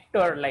 A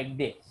vector like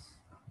this.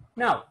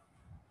 Now,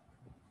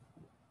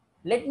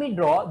 let me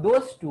draw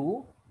those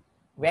two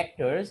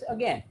vectors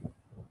again.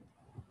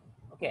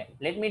 Okay,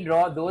 let me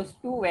draw those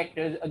two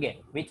vectors again,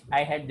 which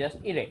I had just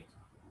erased.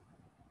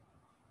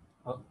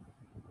 Oh.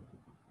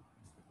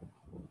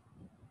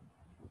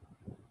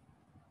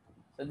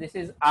 So this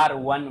is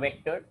R1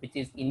 vector, which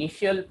is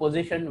initial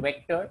position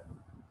vector.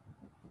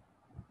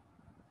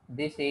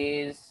 This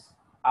is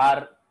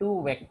R2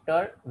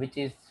 vector, which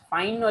is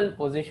final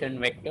position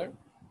vector.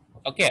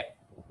 Okay.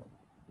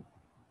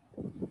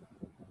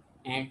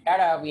 And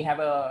tada, we have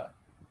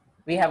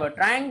a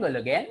triangle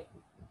again,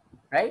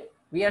 right?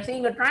 We are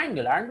seeing a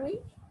triangle, aren't we?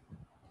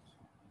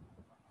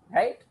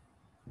 Right?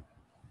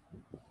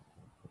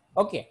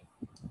 Okay.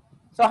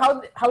 So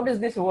how does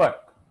this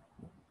work?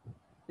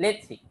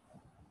 Let's see.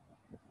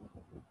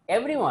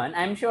 Everyone,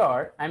 I'm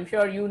sure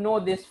you know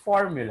this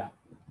formula.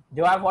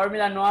 જો આ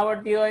formula ન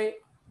આવડતી હોય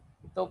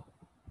તો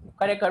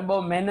ખરેખર બહુ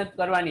મહેનત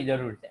કરવાની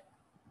જરૂર છે.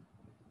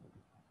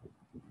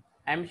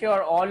 I'm sure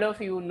all of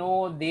you know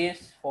this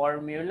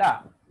formula.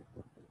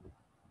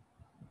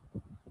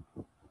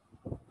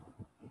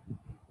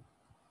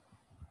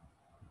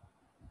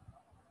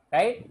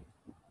 Right?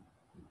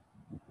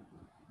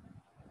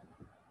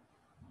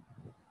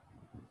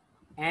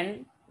 And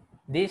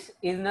this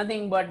is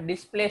nothing but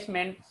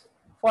displacement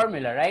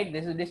formula, right?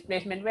 This is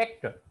displacement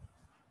vector.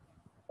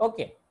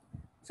 Okay.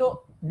 So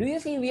do you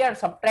see we are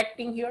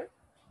subtracting here?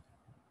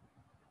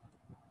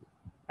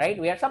 Right?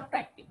 We are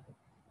subtracting.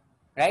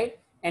 Right?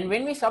 And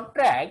when we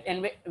subtract and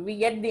we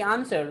get the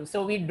answer,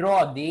 so we draw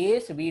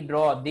this,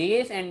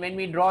 and when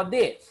we draw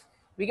this,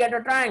 we get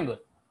a triangle.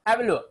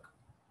 Have a look.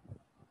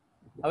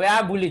 હવે આ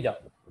ભૂલી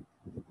જાઓ.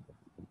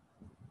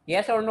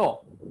 Yes or no?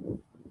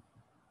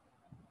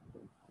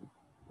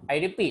 I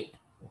repeat,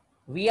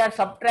 we are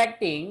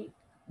subtracting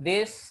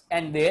this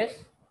and this,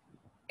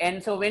 and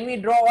so when we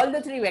draw all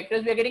the three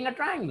vectors, we are getting a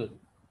triangle.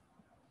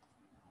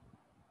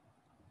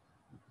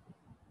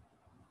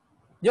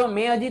 જો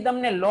મેં હજી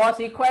તમને લો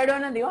શીખવાડ્યો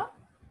નથી હો,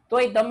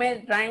 તોય તમે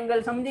ટ્રાયંગલ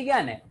સમજી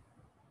ગયા ને,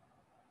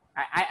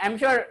 I'm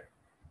sure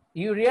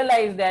you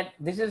realize that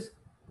this is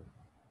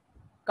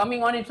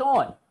coming on its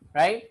own,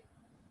 right?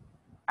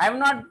 I have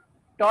not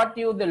taught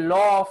you the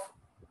law of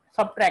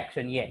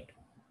subtraction yet,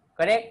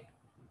 correct?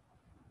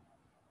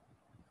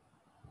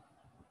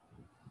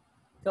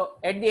 So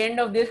at the end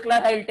of this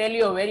class, I will tell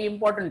you a very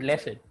important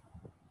lesson.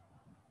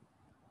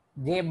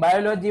 જે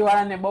biology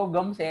વાળાને બહુ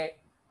ગમશે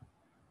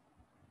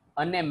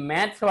અને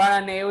maths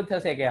વાળાને એવું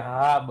થશે કે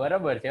હા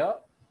બરાબર છે.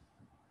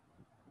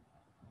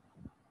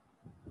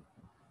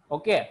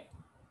 Okay,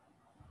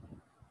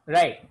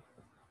 right.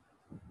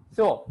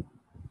 સો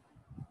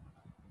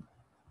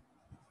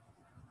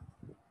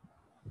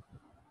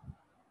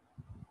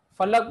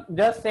ફલક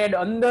just said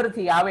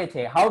અંદરથી આવે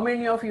છે. How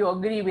many of you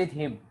agree with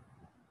him?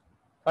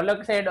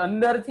 ફલક said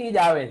અંદરથી જ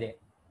આવે છે.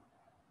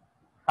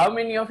 How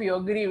many of you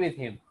agree with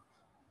him?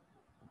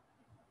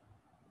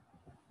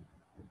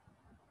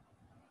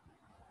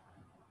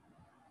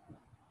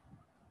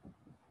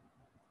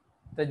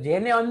 તો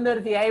જેને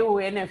અંદરથી આવ્યું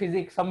એને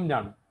ફિઝિક્સ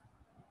સમજાણું.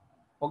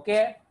 Okay,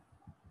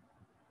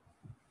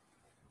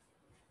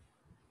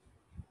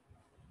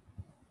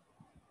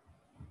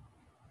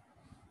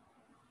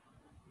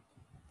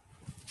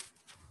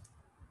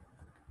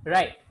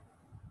 right.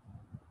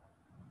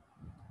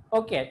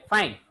 Okay,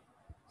 fine.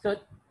 So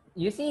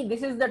you see,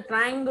 this is the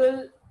triangle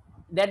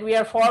that we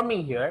are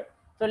forming here.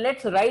 So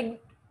let's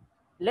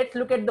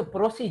look at the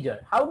procedure.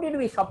 How did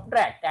we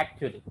subtract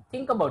actually?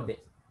 Think about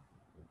this.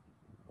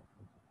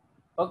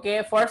 Okay,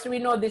 first we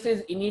know this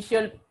is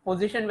initial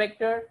position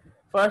vector.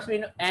 First we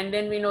know, and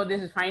then we know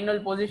this is final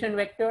position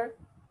vector,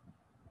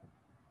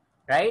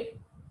 right?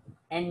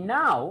 And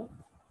now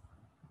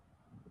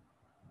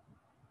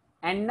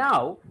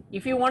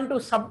if you want to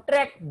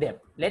subtract them,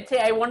 let's say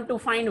I want to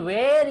find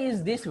where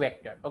is this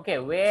vector. Okay,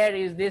 where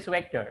is this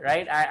vector,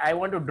 right? I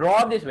want to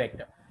draw this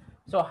vector.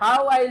 So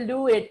how I'll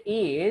do it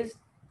is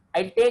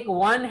I'll take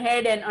one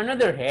head and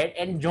another head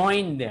and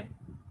join them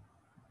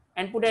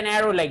and put an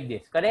arrow like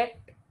this, correct?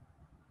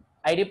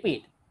 I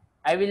repeat,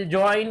 I will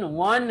join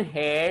one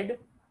head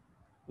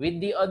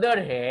with the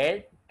other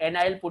head and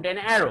I'll put an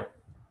arrow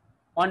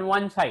on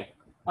one side.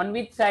 On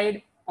which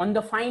side? On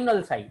the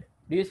final side.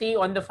 Do you see?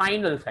 On the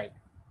final side,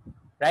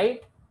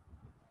 right?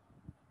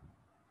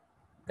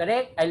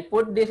 Correct? I'll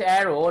put this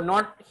arrow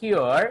not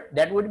here,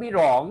 that would be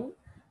wrong.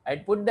 I'll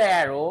put the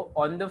arrow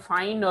on the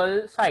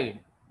final side.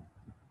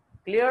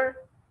 Clear?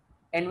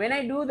 And when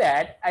I do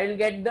that, I will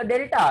get the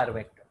delta r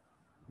vector,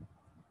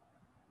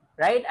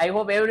 right? I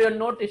hope everyone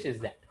notices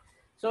that.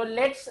 So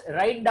let's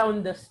write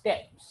down the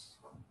steps.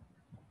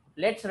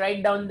 Let's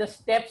write down the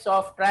steps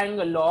of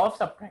triangle law of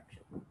subtraction.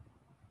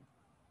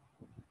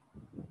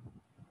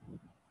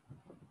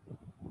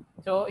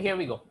 So here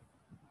we go.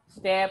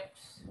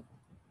 Steps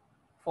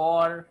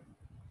for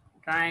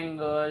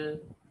triangle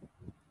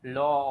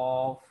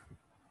law of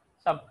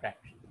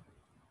subtraction.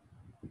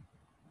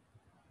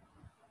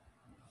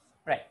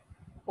 Right.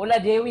 Ola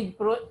જેમ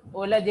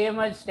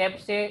જ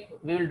steps say,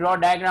 we will draw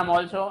diagram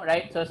also,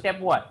 right? So step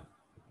 1,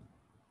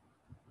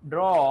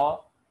 draw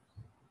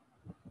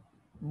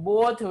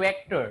both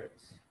vectors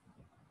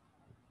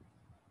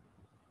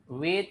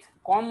with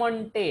common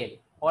tail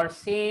or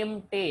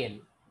same tail.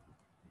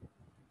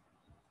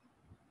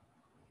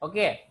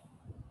 Okay,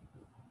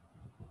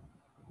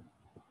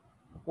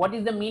 what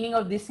is the meaning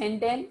of this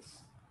sentence?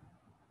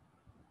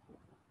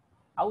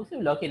 How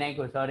should lucky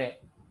naiko sorry?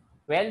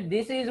 Well,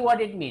 this is what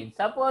it means.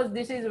 Suppose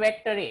this is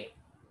vector A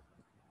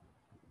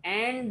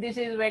and this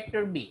is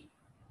vector B.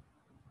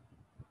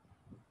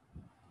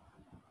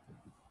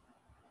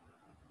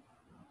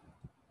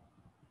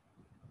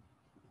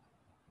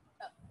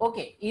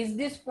 Okay, is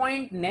this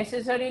point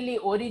necessarily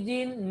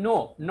origin?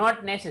 No,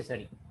 not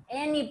necessary.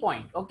 Any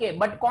point, okay,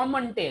 but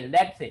common tail,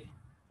 that's it.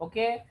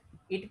 Okay,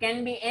 it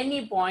can be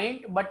any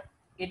point, but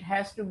it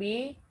has to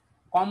be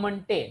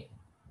common tail,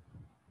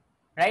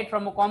 right?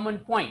 From a common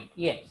point.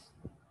 Yes,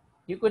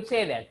 you could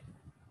say that.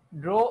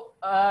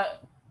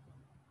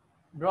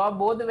 Draw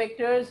both the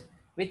vectors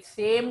with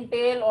same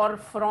tail or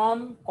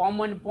from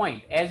common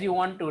point, as you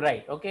want to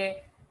write. Okay,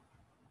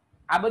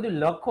 આ બધું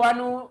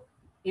લખવાનું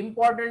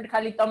important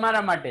ખાલી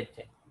તમારા માટે જ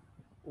છે.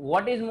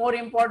 What is more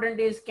important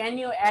is, can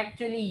you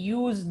actually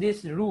use this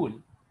rule?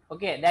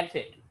 Okay, that's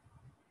it.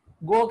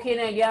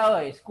 ગોખીને ગયા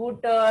હોય,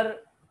 સ્કૂટર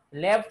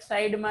લેફ્ટ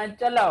સાઈડમાં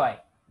ચલાવાય,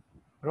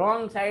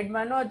 રોંગ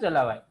સાઈડમાં ન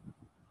ચલાવાય,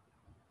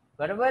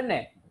 બરાબર ને?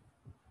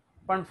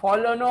 પણ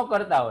ફોલો ન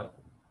કરતા હોય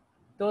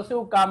તો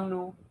શું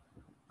કામનું?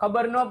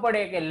 ખબર ન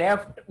પડે કે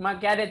લેફ્ટમાં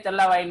ક્યારે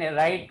ચલાવાય ને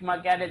રાઈટમાં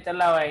ક્યારે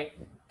ચલાવાય,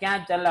 ક્યાં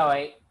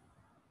ચલાવાય.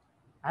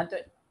 હા, તો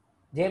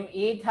જેમ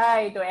એ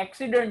થાય તો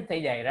એક્સિડન્ટ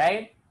થઈ જાય,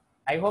 right?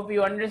 I hope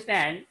you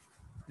understand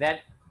that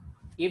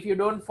if you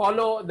don't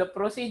follow the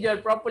procedure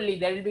properly,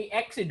 there will be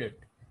accident.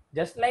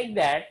 Just like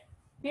that,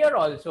 here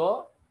also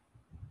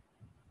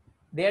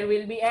there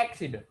will be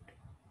accident,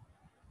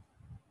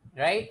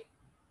 right?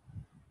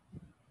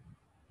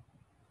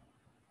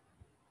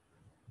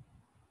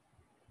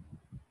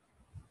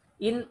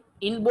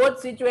 In both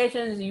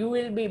situations you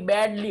will be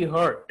badly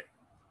hurt.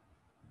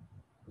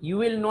 you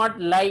will not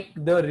like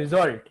the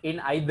result in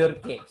either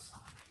case.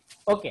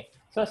 Okay,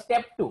 so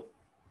step 2.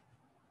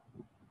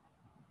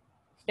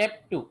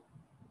 Step 2.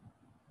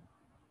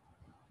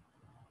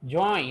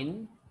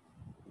 Join,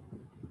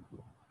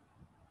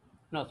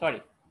 no,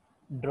 sorry,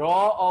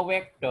 draw a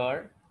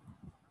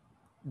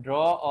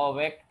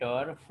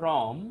vector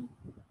from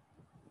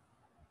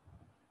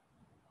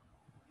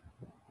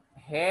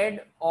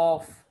head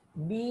of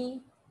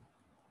B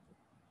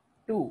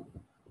to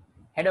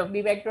head of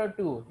B vector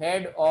to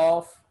head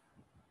of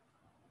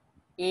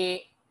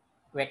A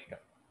vector.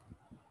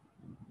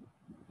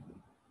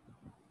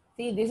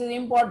 See, this is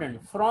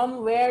important.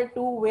 From where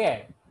to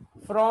where?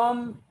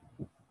 From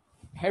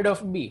head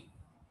of B.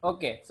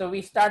 Okay, so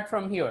we start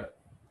from here.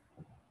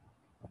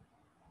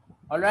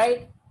 All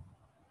right,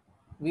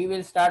 we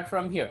will start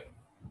from here.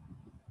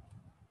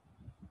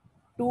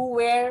 To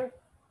where?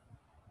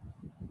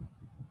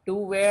 To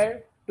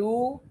where?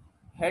 To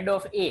head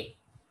of A.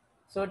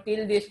 So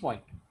till this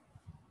point.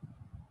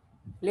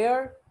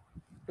 Clear?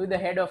 To the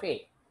head of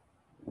A.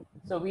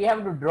 So we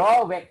have to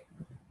draw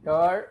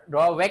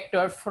a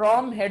vector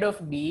from head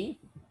of B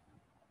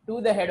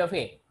to the head of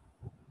A,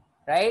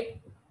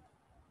 right?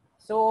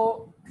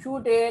 So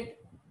shoot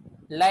it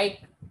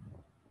like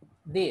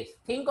this.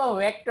 Think of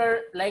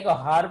vector like a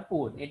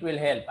harpoon. It will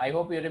help. I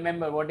hope you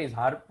remember what is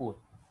harpoon,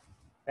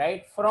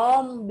 right?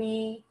 From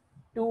B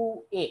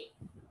to A,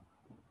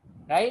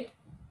 right?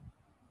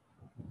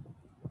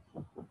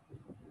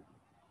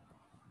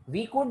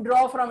 We could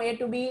draw from A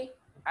to B.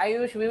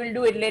 Ayush, we will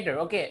do it later.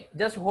 Okay,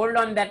 just hold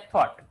on that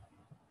thought.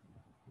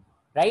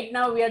 Right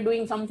now we are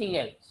doing something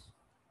else.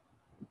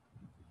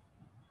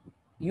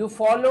 You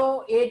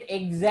follow it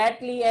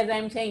exactly as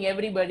I'm saying,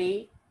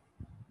 everybody.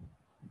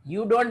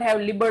 You don't have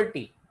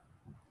liberty.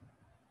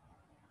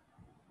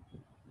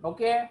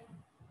 Okay?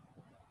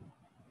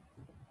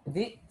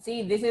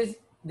 See, this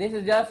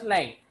is just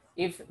like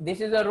if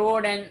this is a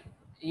road and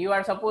you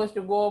are supposed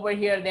to go over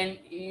here, then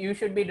you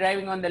should be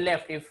driving on the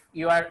left if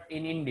you are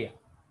in India,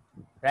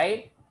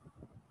 right?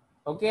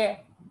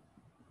 Okay?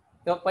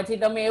 તો પછી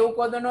તમે એવું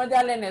કહો તો ન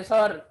ચાલે ને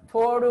sir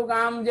થોડુંક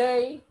આમ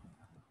જઈ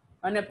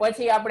અને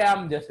પછી આપણે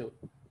આમ જશું.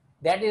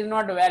 That is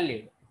not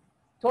valid.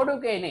 થોડું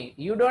કઈ નહીં.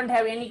 You don't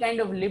have any kind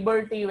of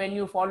liberty when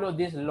you follow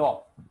this law.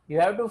 You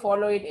have to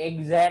follow it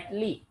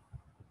exactly,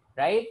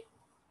 right?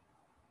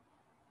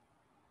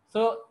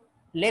 So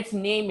let's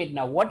name it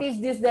now. What is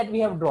this that we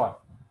have drawn,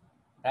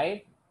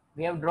 right?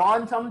 We have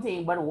drawn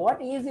something, but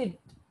what is it?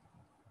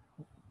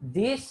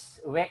 This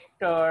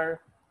vector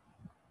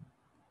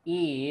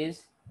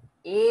is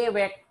A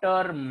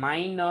vector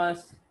minus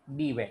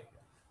B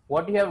vector.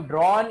 What you have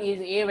drawn is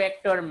A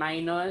vector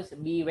minus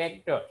B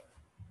vector.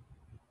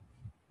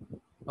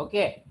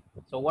 Okay,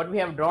 so what we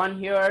have drawn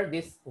here,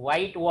 this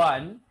white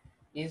one,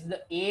 is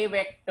the A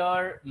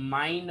vector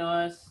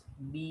minus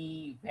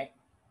B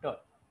vector.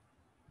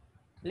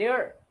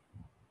 Clear?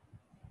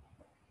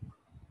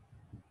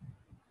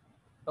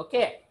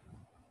 Okay.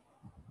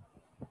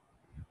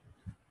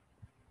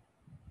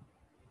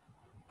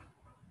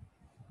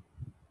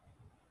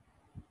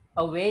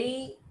 A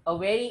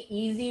very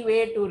easy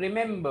way to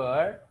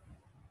remember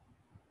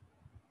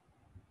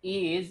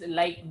is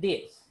like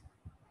this.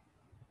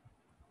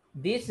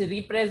 This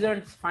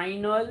represents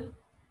final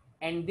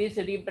and this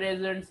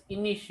represents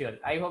initial.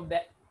 I hope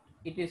that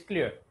it is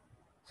clear.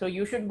 So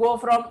you should go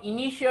from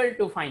initial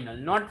to final,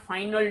 not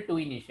final to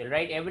initial,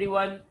 right?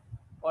 Everyone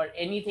or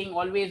anything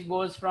always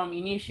goes from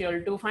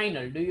initial to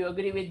final. Do you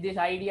agree with this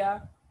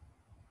idea?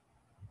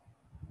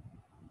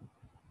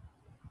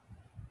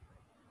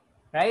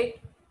 Right?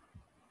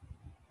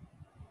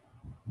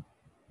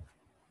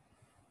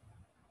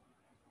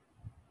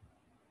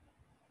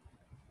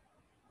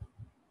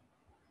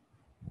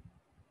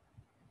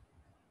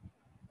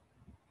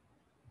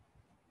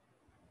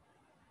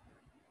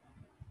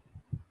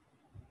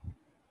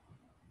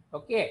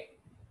 Okay,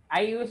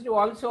 I used to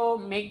also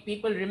make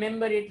people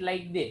remember it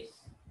like this.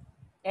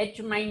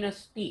 H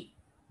minus T.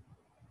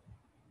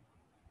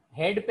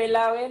 Head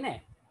pehla આવે ને.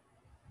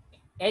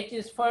 H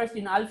is first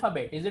in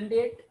alphabet, isn't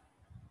it?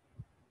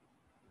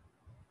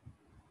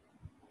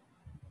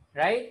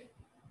 Right?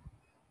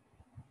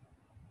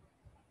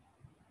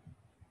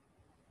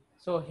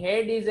 So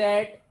head is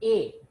at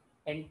A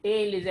and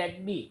tail is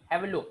at B.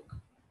 Have a look.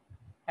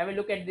 Have a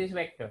look at this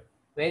vector.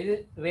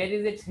 Where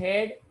is its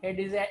head? Head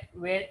is at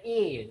where A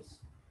is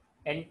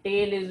and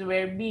tail is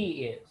where B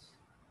is.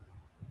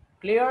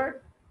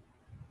 Clear?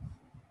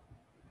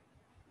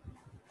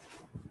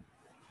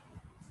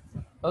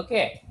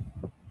 Okay.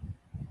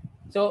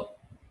 So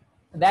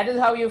that is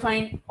how you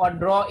find or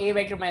draw A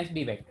vector minus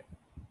B vector,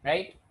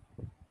 right?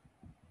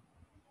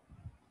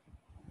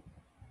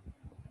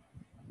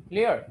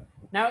 Clear?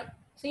 Now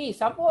see,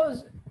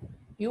 suppose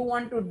you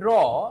want to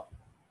draw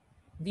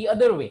the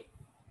other way.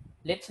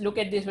 Let's look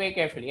at this very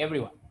carefully,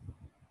 everyone.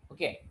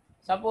 Okay,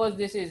 suppose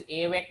this is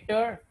A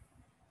vector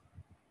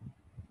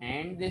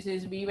and this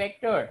is B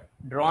vector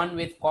drawn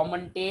with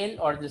common tail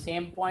or the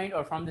same point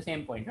or from the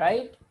same point,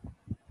 right?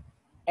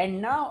 And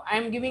now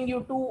I'm giving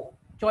you two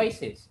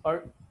choices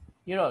or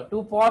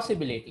two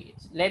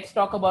possibilities. Let's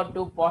talk about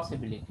two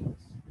possibilities.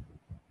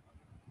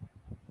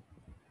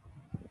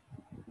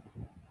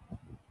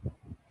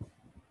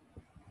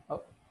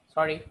 Oh,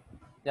 sorry,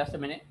 just a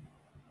minute.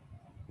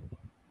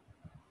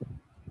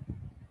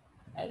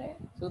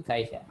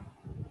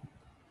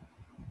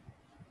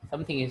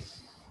 Something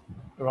is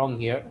wrong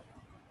here.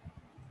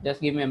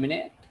 Just give me a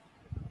minute.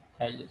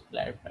 I'll just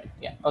clarify.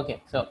 Yeah.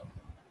 Okay. So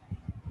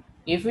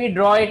if we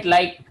draw it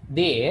like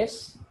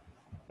this,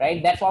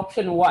 right? That's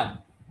option one.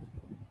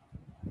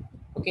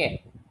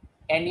 Okay.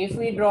 And if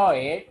we draw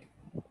it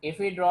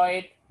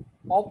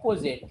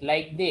opposite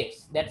like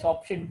this, that's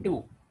option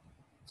two.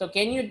 So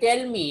can you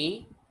tell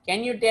me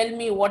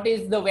what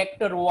is the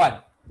vector one?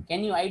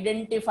 Can you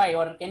identify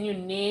or can you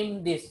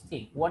name this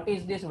thing? What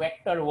is this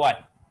vector one?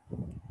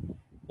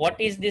 What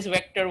is this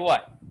vector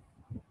one?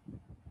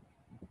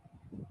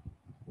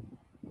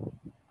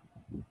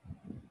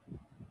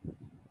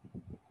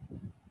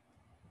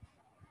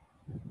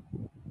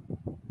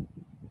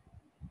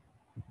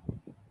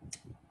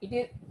 It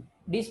is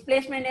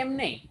displacement m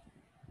nahi.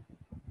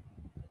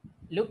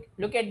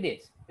 Look at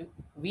this.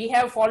 We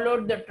have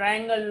followed the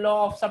triangle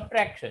law of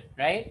subtraction,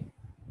 right?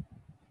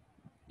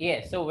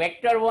 Yes. So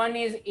vector one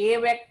is a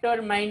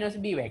vector minus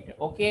b vector.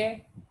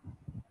 Okay.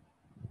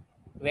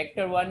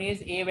 Vector one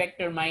is a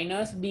vector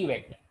minus b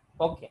vector.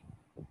 Okay.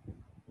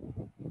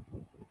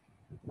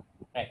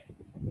 Right.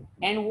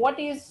 And what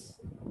is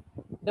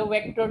the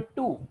vector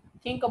 2?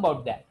 Think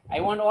about that. I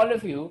want all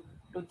of you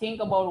to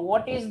think about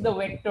what is the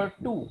vector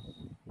 2.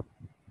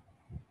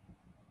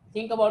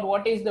 Think about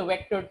what is the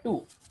vector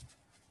 2.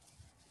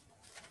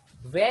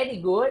 Very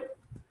good.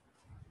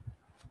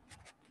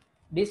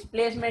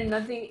 Displacement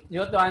નથી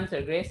જોતો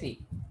answer Gracie.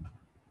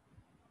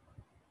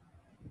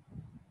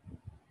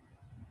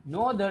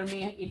 No Dharmi,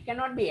 it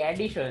cannot be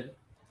addition.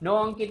 No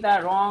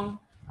Ankita, wrong.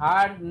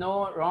 Hard, no,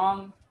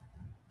 wrong.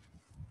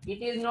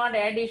 It is not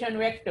addition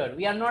vector.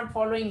 We are not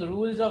following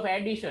rules of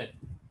addition.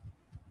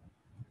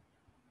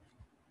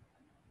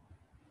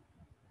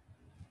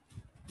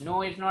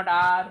 No, it's not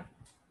R.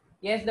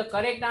 Yes, the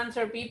correct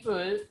answer,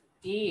 people,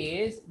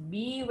 is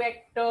B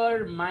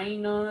vector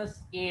minus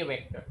A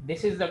vector.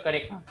 This is the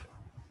correct answer.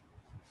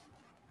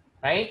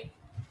 Right?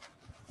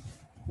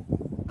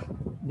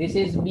 This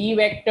is B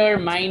vector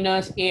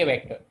minus A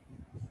vector.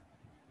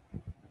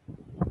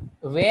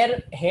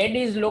 Where head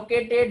is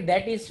located,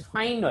 that is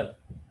final,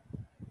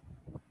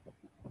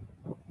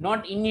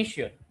 not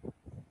initial.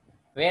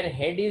 Where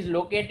head is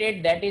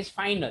located, that is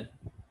final.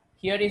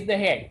 Here is the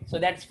head, so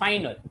that's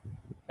final,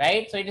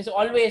 right? So it is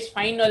always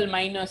final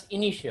minus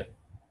initial,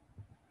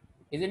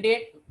 isn't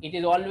it? It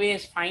is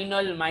always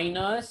final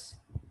minus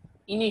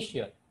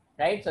initial,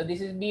 right? So this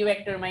is B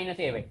vector minus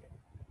A vector.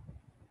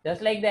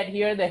 Just like that,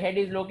 here the head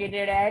is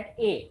located at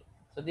A.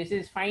 So this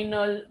is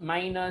final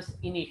minus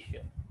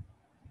initial.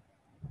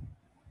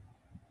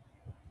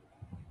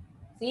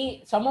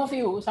 See, some of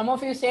you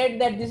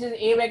said that this is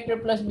A vector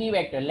plus B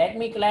vector. Let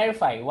me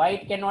clarify why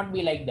it cannot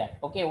be like that.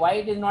 Okay, why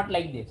it is not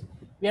like this.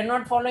 We are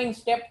not following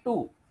step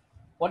 2.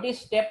 What is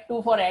step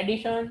 2 for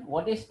addition?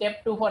 What is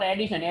step 2 for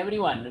addition?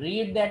 Everyone,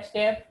 read that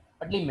step.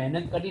 આટલી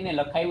મહેનત કરીને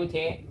લખાયું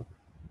છે.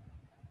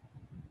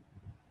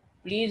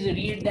 Please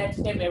read that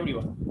step,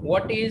 everyone.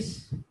 What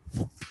is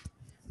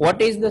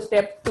the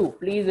step 2?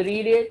 Please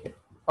read it.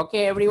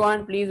 Okay, everyone,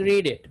 please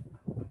read it.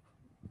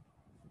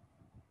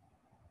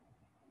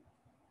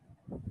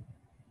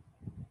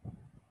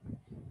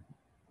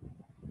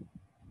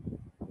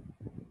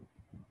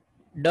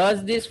 Does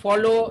this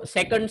follow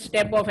second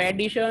step of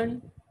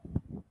addition?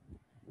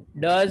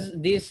 Does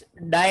this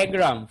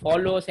diagram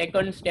follow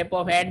second step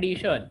of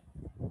addition?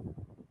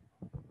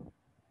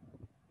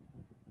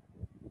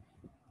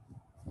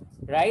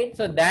 Right?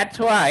 So that's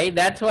why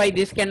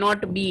this cannot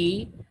be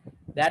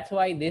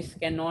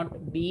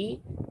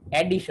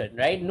addition,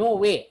 right? No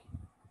way.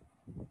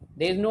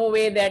 There is no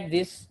way that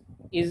this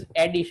is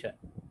addition,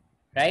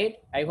 right?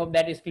 I hope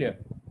that is clear,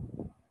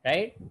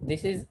 right?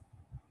 This is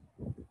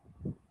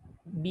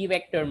B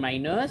vector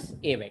minus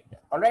A vector.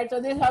 All right, so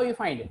this is how you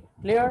find it.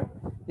 Clear?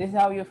 This is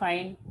how you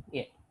find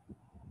it.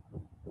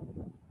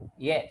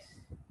 Yes.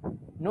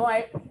 No,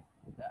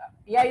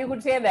 yeah, you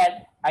could say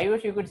that. I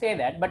wish you could say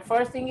that. But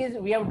first thing is,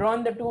 we have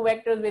drawn the two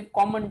vectors with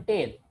common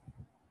tail.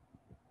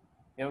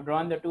 We have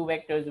drawn the two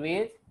vectors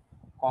with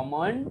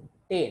common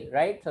tail,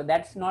 right? So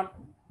that's not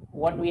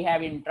what we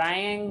have in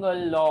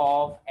triangle law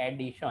of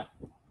addition,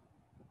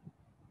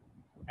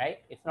 right?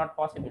 It's not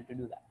possible to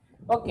do that.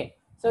 Okay,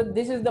 so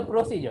this is the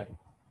procedure.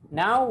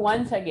 Now,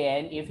 once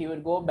again, if you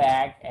would go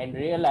back and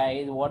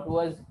realize what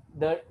was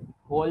the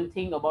whole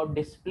thing about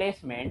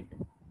displacement,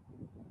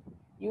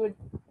 you would,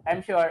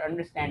 I'm sure,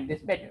 understand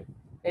this better.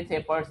 Let's say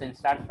a person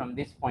starts from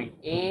this point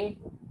A,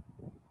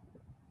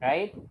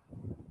 right?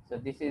 So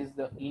this is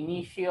the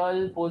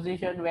initial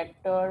position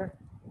vector,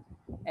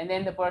 and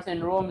then the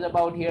person roams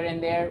about here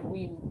and there.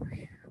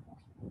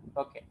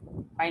 Okay,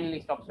 finally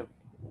stops over,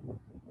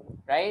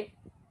 right?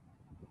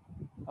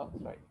 Oh,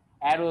 sorry,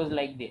 arrows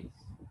like this.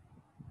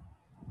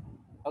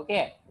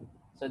 Okay,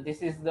 so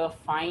this is the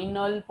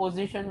final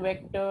position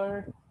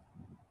vector.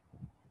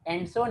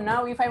 And so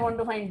now if I want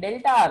to find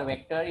delta r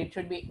vector, it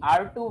should be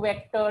r2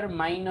 vector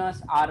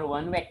minus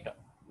r1 vector,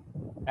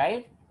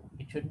 right?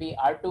 It should be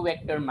r2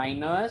 vector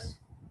minus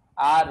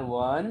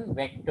r1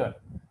 vector.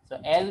 So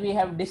as we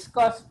have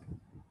discussed,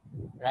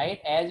 right,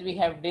 as we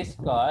have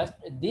discussed,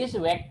 this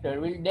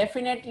vector will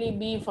definitely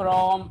be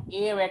from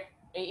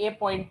a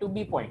point to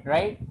b point,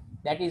 right?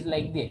 That is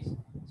like this.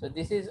 So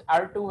this is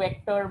r2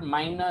 vector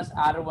minus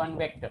r1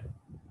 vector.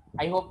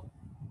 I hope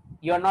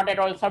you are not at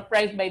all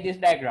surprised by this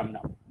diagram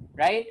now,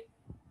 right?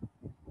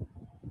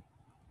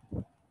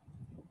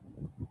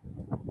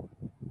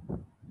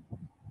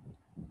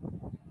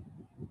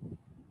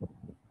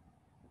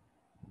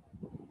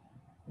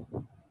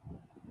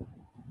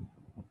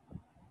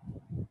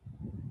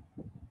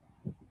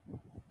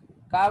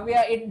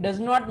 Kavya, it does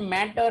not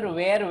matter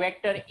where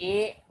vector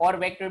A or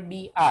vector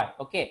B are.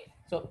 Okay.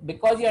 So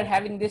because you are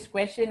having this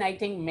question, I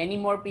think many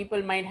more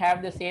people might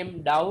have the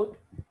same doubt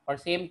or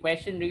same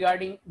question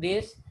regarding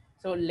this.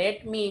 So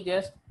let me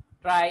just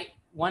try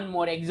one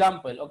more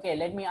example. Okay.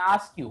 Let me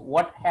ask you,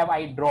 what have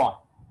I drawn?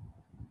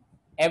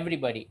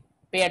 Everybody,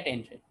 pay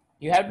attention.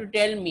 You have to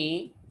tell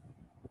me,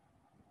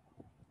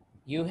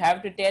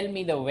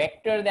 the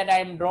vector that I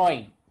am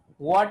drawing.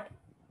 What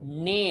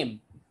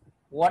name,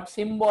 what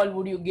symbol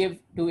would you give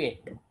to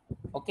it?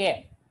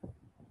 Okay.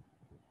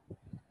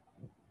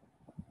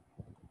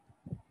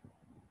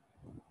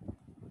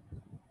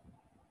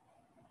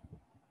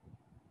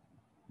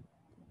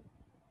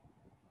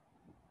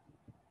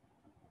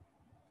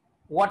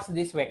 What's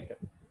this vector?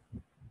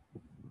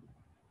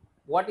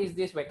 What is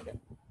this vector?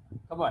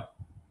 Come on.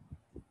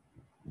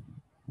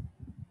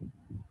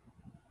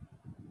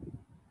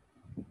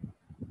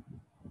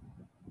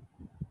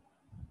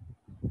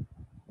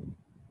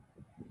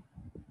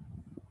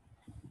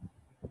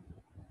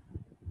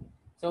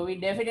 So we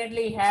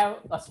definitely have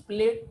a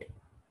split,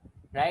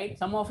 right?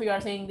 Some of you are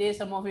saying this,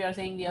 some of you are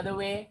saying the other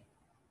way.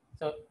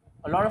 So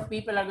a lot of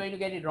people are going to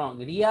get it wrong.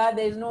 Ria,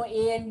 there is no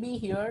A and B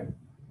here.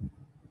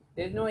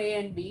 There's no A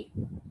and B.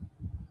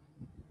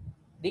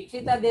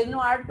 Dikshita, there's no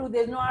R2,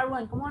 there's no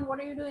R1. Come on,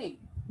 what are you doing?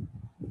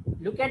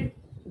 Look at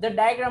the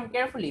diagram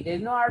carefully.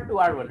 There's no R2,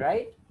 R1,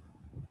 right?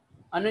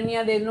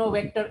 Ananya, there's no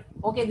vector.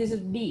 Okay, this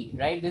is D,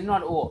 right? This is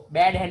not O.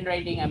 Bad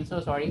handwriting, I'm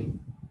so sorry.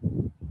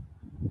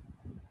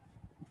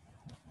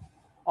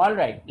 All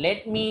right,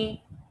 let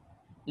me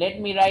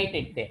write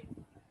it there.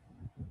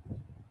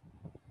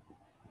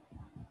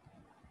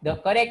 The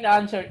correct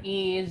answer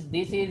is,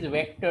 this is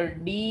vector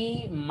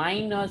D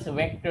minus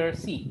vector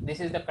C. This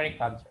is the correct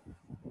answer.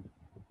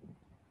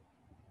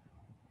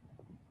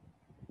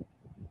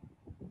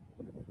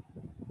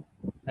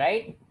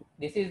 Right?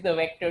 This is the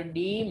vector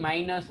D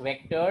minus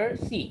vector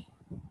C.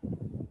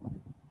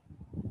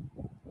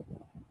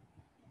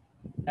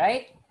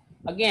 Right?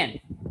 Again,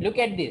 look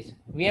at this.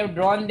 We have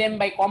drawn them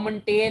by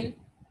common tail,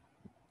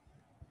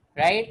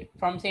 right?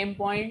 From same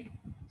point.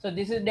 So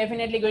this is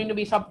definitely going to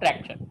be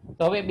subtraction.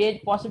 So હવે બે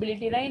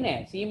possibility રહી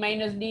ને, C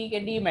minus D કે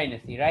D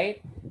minus C,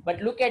 right?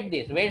 But look at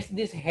this. Where's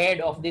this head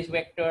of this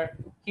vector?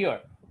 Here.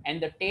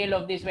 And the tail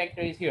of this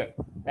vector is here,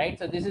 right?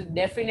 So this is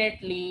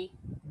definitely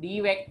D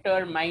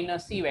vector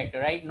minus C vector,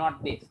 right?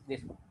 Not this.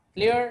 This one.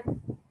 Clear?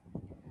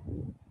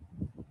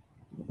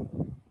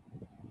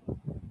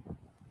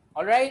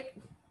 All right.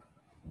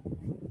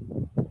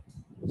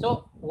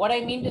 So what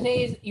I mean to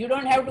say is, you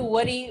don't have to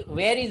worry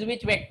where is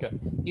which vector.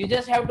 You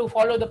just have to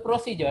follow the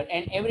procedure,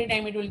 and every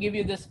time it will give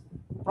you this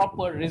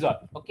proper result.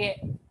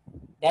 Okay.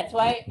 That's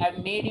why I've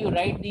made you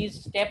write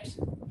these steps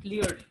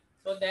clearly,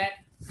 so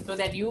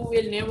that you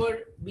will never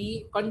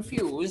be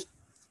confused,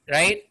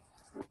 right?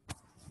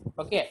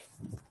 Okay.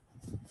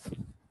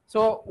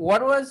 So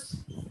what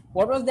was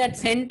that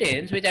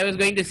sentence which I was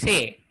going to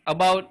say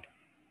about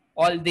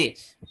all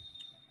this?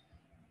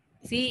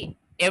 See,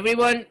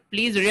 everyone,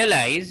 please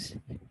realize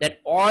that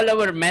all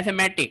our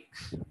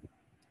mathematics,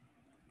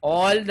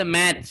 all the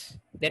maths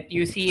that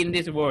you see in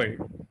this world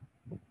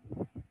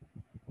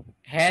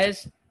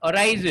has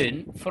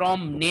arisen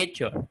from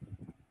nature.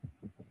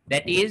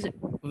 That is,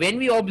 when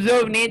we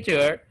observe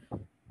nature,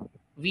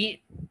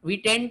 we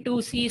tend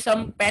to see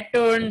some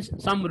patterns,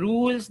 some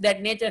rules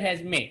that nature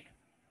has made.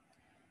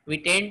 We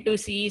tend to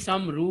see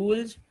some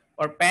rules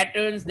or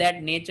patterns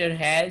that nature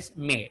has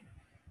made.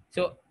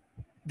 So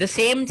the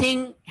same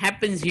thing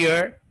happens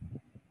here,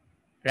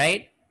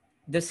 right?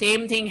 The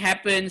same thing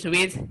happens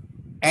with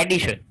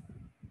addition.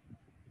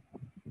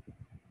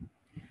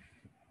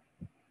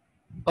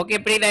 Okay,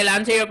 Preet, I'll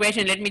answer your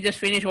question. Let me just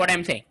finish what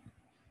I'm saying,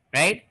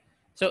 right?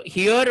 So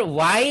here,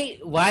 why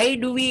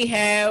do we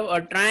have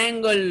a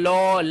triangle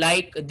law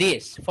like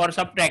this for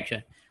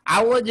subtraction?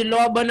 આવો જ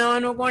law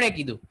બનાવવાનો કોણે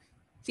કીધું?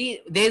 See,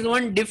 there's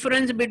one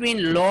difference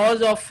between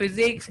laws of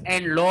physics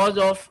and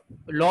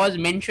laws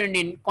mentioned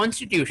in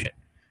constitution,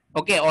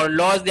 okay, or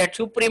laws that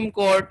Supreme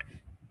Court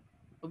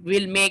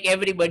will make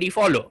everybody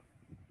follow,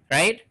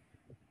 right?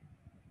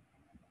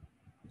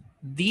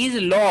 These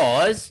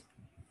laws,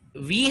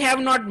 we have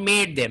not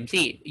made them.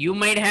 See, you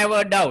might have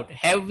a doubt.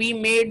 Have we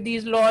made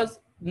these laws?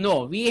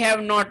 No, we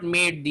have not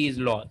made these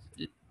laws.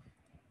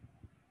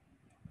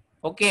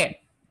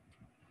 Okay.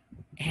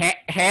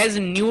 Has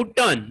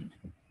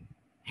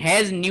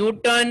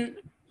Newton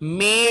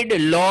made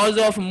laws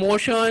of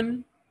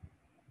motion?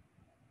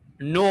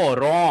 No,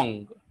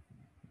 wrong.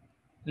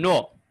 No,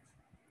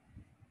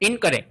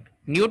 incorrect.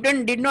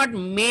 Newton did not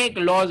make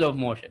laws of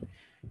motion.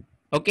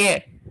 Okay,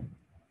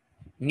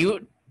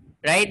 New,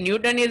 right?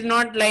 Newton is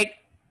not like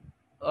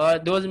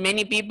those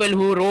many people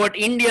who wrote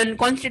Indian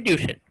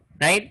Constitution,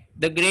 right?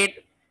 The great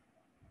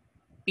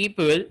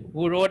people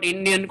who wrote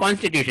Indian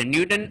Constitution.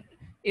 Newton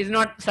is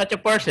not such a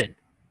person,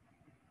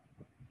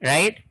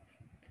 right?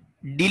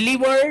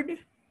 Delivered,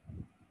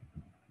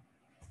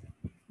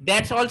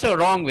 that's also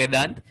wrong,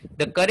 Vedant.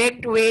 The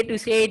correct way to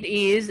say it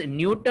is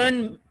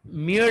Newton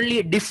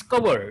merely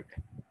discovered,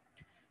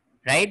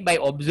 right? By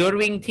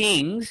observing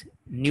things,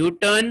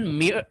 Newton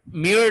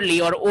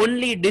merely or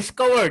only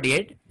discovered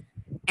it,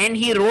 and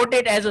he wrote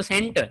it as a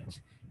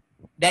sentence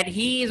that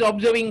he is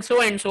observing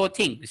so and so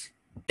things.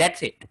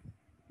 That's it,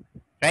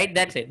 right?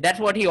 That's it. That's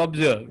what he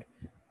observed.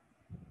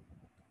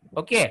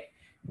 Okay,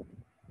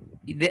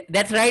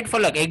 that's right,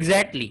 Falak.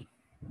 Exactly.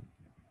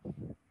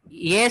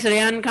 Yes,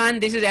 Rehan Khan,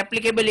 this is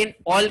applicable in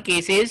all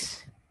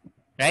cases,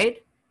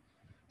 right?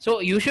 So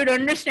you should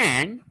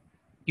understand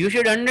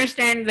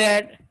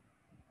that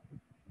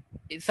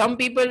some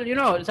people,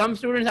 some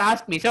students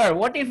ask me, sir,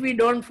 what if we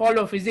don't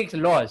follow physics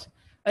laws?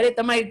 અરે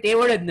તમારી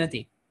તેવડ જ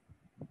નથી.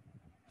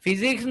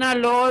 ફિઝિક્સના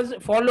lose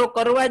follow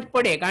કરવા જ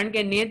પડે કારણ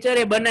કે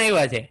નેચરે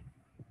બનાવ્યા છે.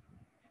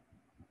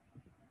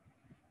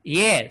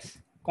 યસ,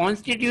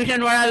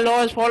 કોન્સ્ટિટ્યુશન વાળા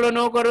લોઝ ફોલો ન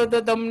કરો તો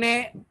તમને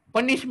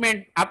પનિશમેન્ટ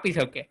આપી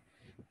શકે,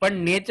 પણ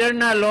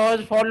નેચરના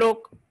લોઝ ફોલો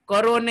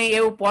કરો નહીં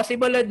એવું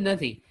પોસિબલ જ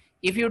નથી.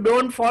 If you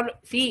don't follow,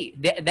 see,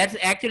 that's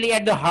actually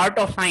at the heart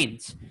of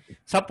science.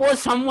 Suppose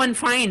someone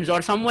finds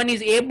or someone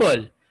is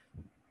able,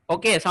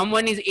 okay,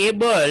 someone is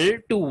able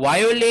to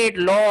violate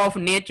law of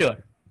nature.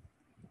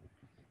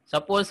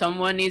 Suppose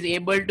someone is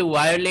able to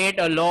violate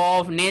a law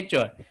of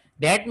nature.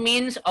 That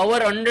means our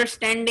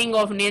understanding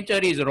of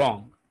nature is wrong.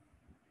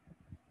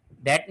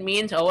 That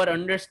means our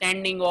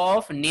understanding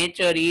of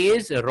nature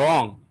is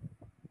wrong.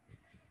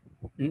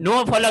 No,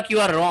 Falak, you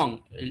are wrong.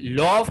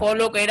 Law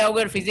follow કર્યા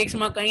વગર physics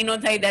માં કંઈ ન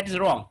થાય, that's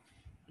wrong.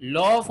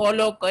 Law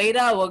follow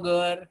કર્યા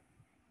વગર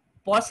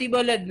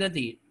possible જ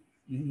નથી.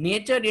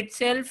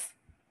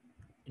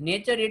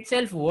 Nature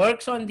itself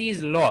works on these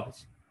laws.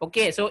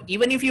 Okay, so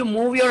even if you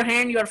move your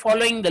hand, you are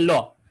following the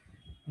law.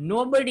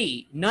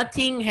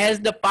 Nothing has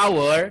the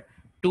power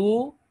to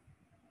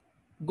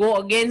go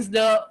against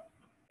the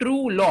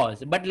true laws.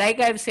 But like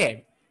I've said,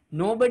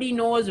 nobody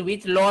knows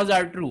which laws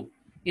are true.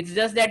 It's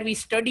just that we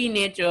study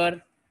nature,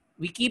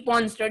 we keep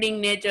on studying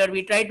nature,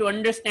 we try to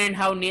understand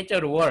how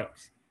nature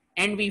works,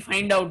 and we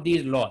find out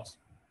these laws.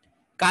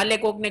 કાલે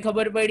કોકને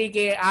ખબર પડી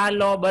કે આ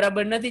law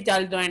બરાબર નથી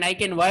ચાલતો and I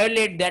can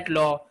violate that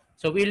law,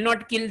 so we will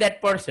not kill that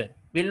person,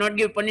 we will not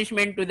give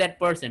punishment to that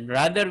person.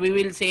 Rather, we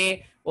will say,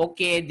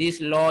 okay, this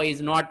law is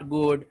not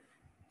good,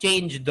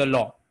 change the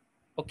law.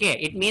 Okay,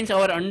 it means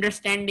our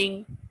understanding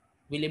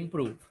will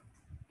improve.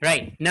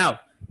 Right, now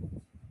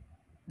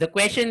the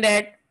question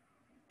that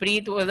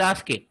Preet was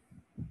asking.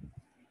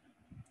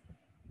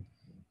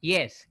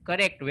 Yes,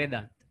 correct,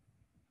 Vedant.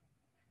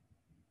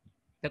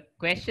 The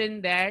question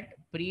that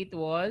Preet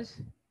was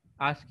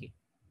asking,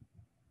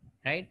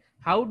 right?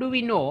 How do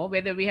we know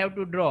whether we have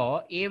to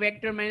draw A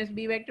vector minus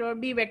B vector or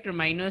B vector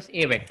minus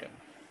A vector?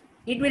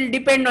 It will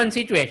depend on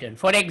situation.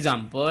 For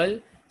example,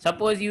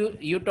 suppose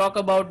you talk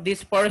about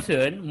this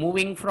person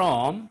moving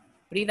from,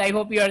 Preet, I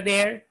hope you are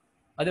there,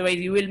 otherwise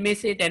you will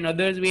miss it and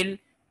others will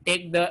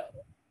take the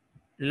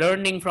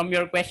learning from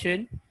your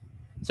question.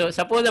 So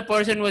suppose a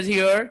person was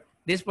here,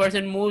 this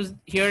person moves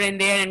here and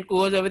there and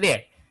goes over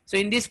there. So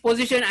in this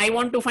position, I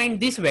want to find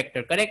this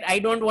vector, correct? I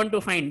don't want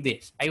to find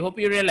this. I hope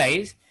you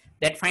realize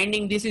that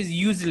finding this is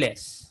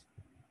useless,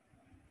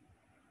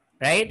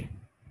 right?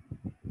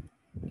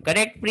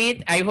 Correct,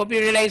 Preet? I hope you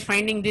realize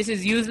finding this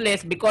is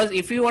useless, because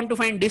if you want to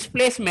find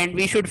displacement,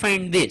 we should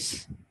find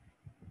this.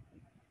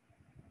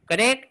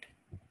 Correct?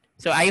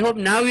 So I hope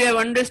now you have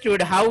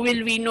understood how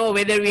will we know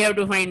whether we have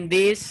to find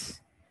this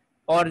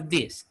or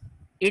this.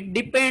 It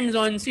depends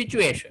on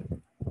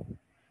situation,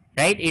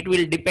 right? It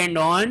will depend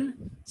on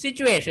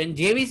situation.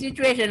 જેવી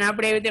situation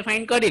આપણે એવી રીતે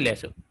find કરી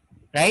લેશું,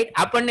 right?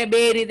 આપણને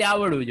બે રીતે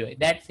આવડવું જોઈએ,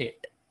 that's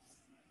it.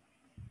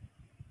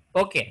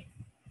 Okay.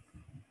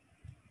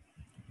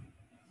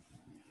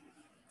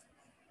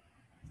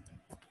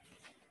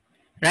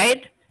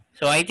 Right?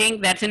 So I think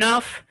that's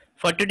enough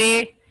for today.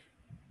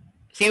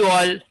 See you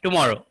all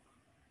tomorrow.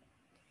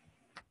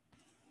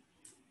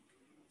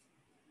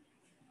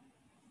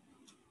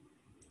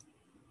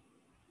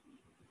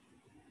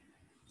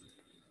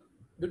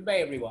 Goodbye,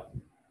 everyone.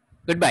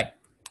 Goodbye.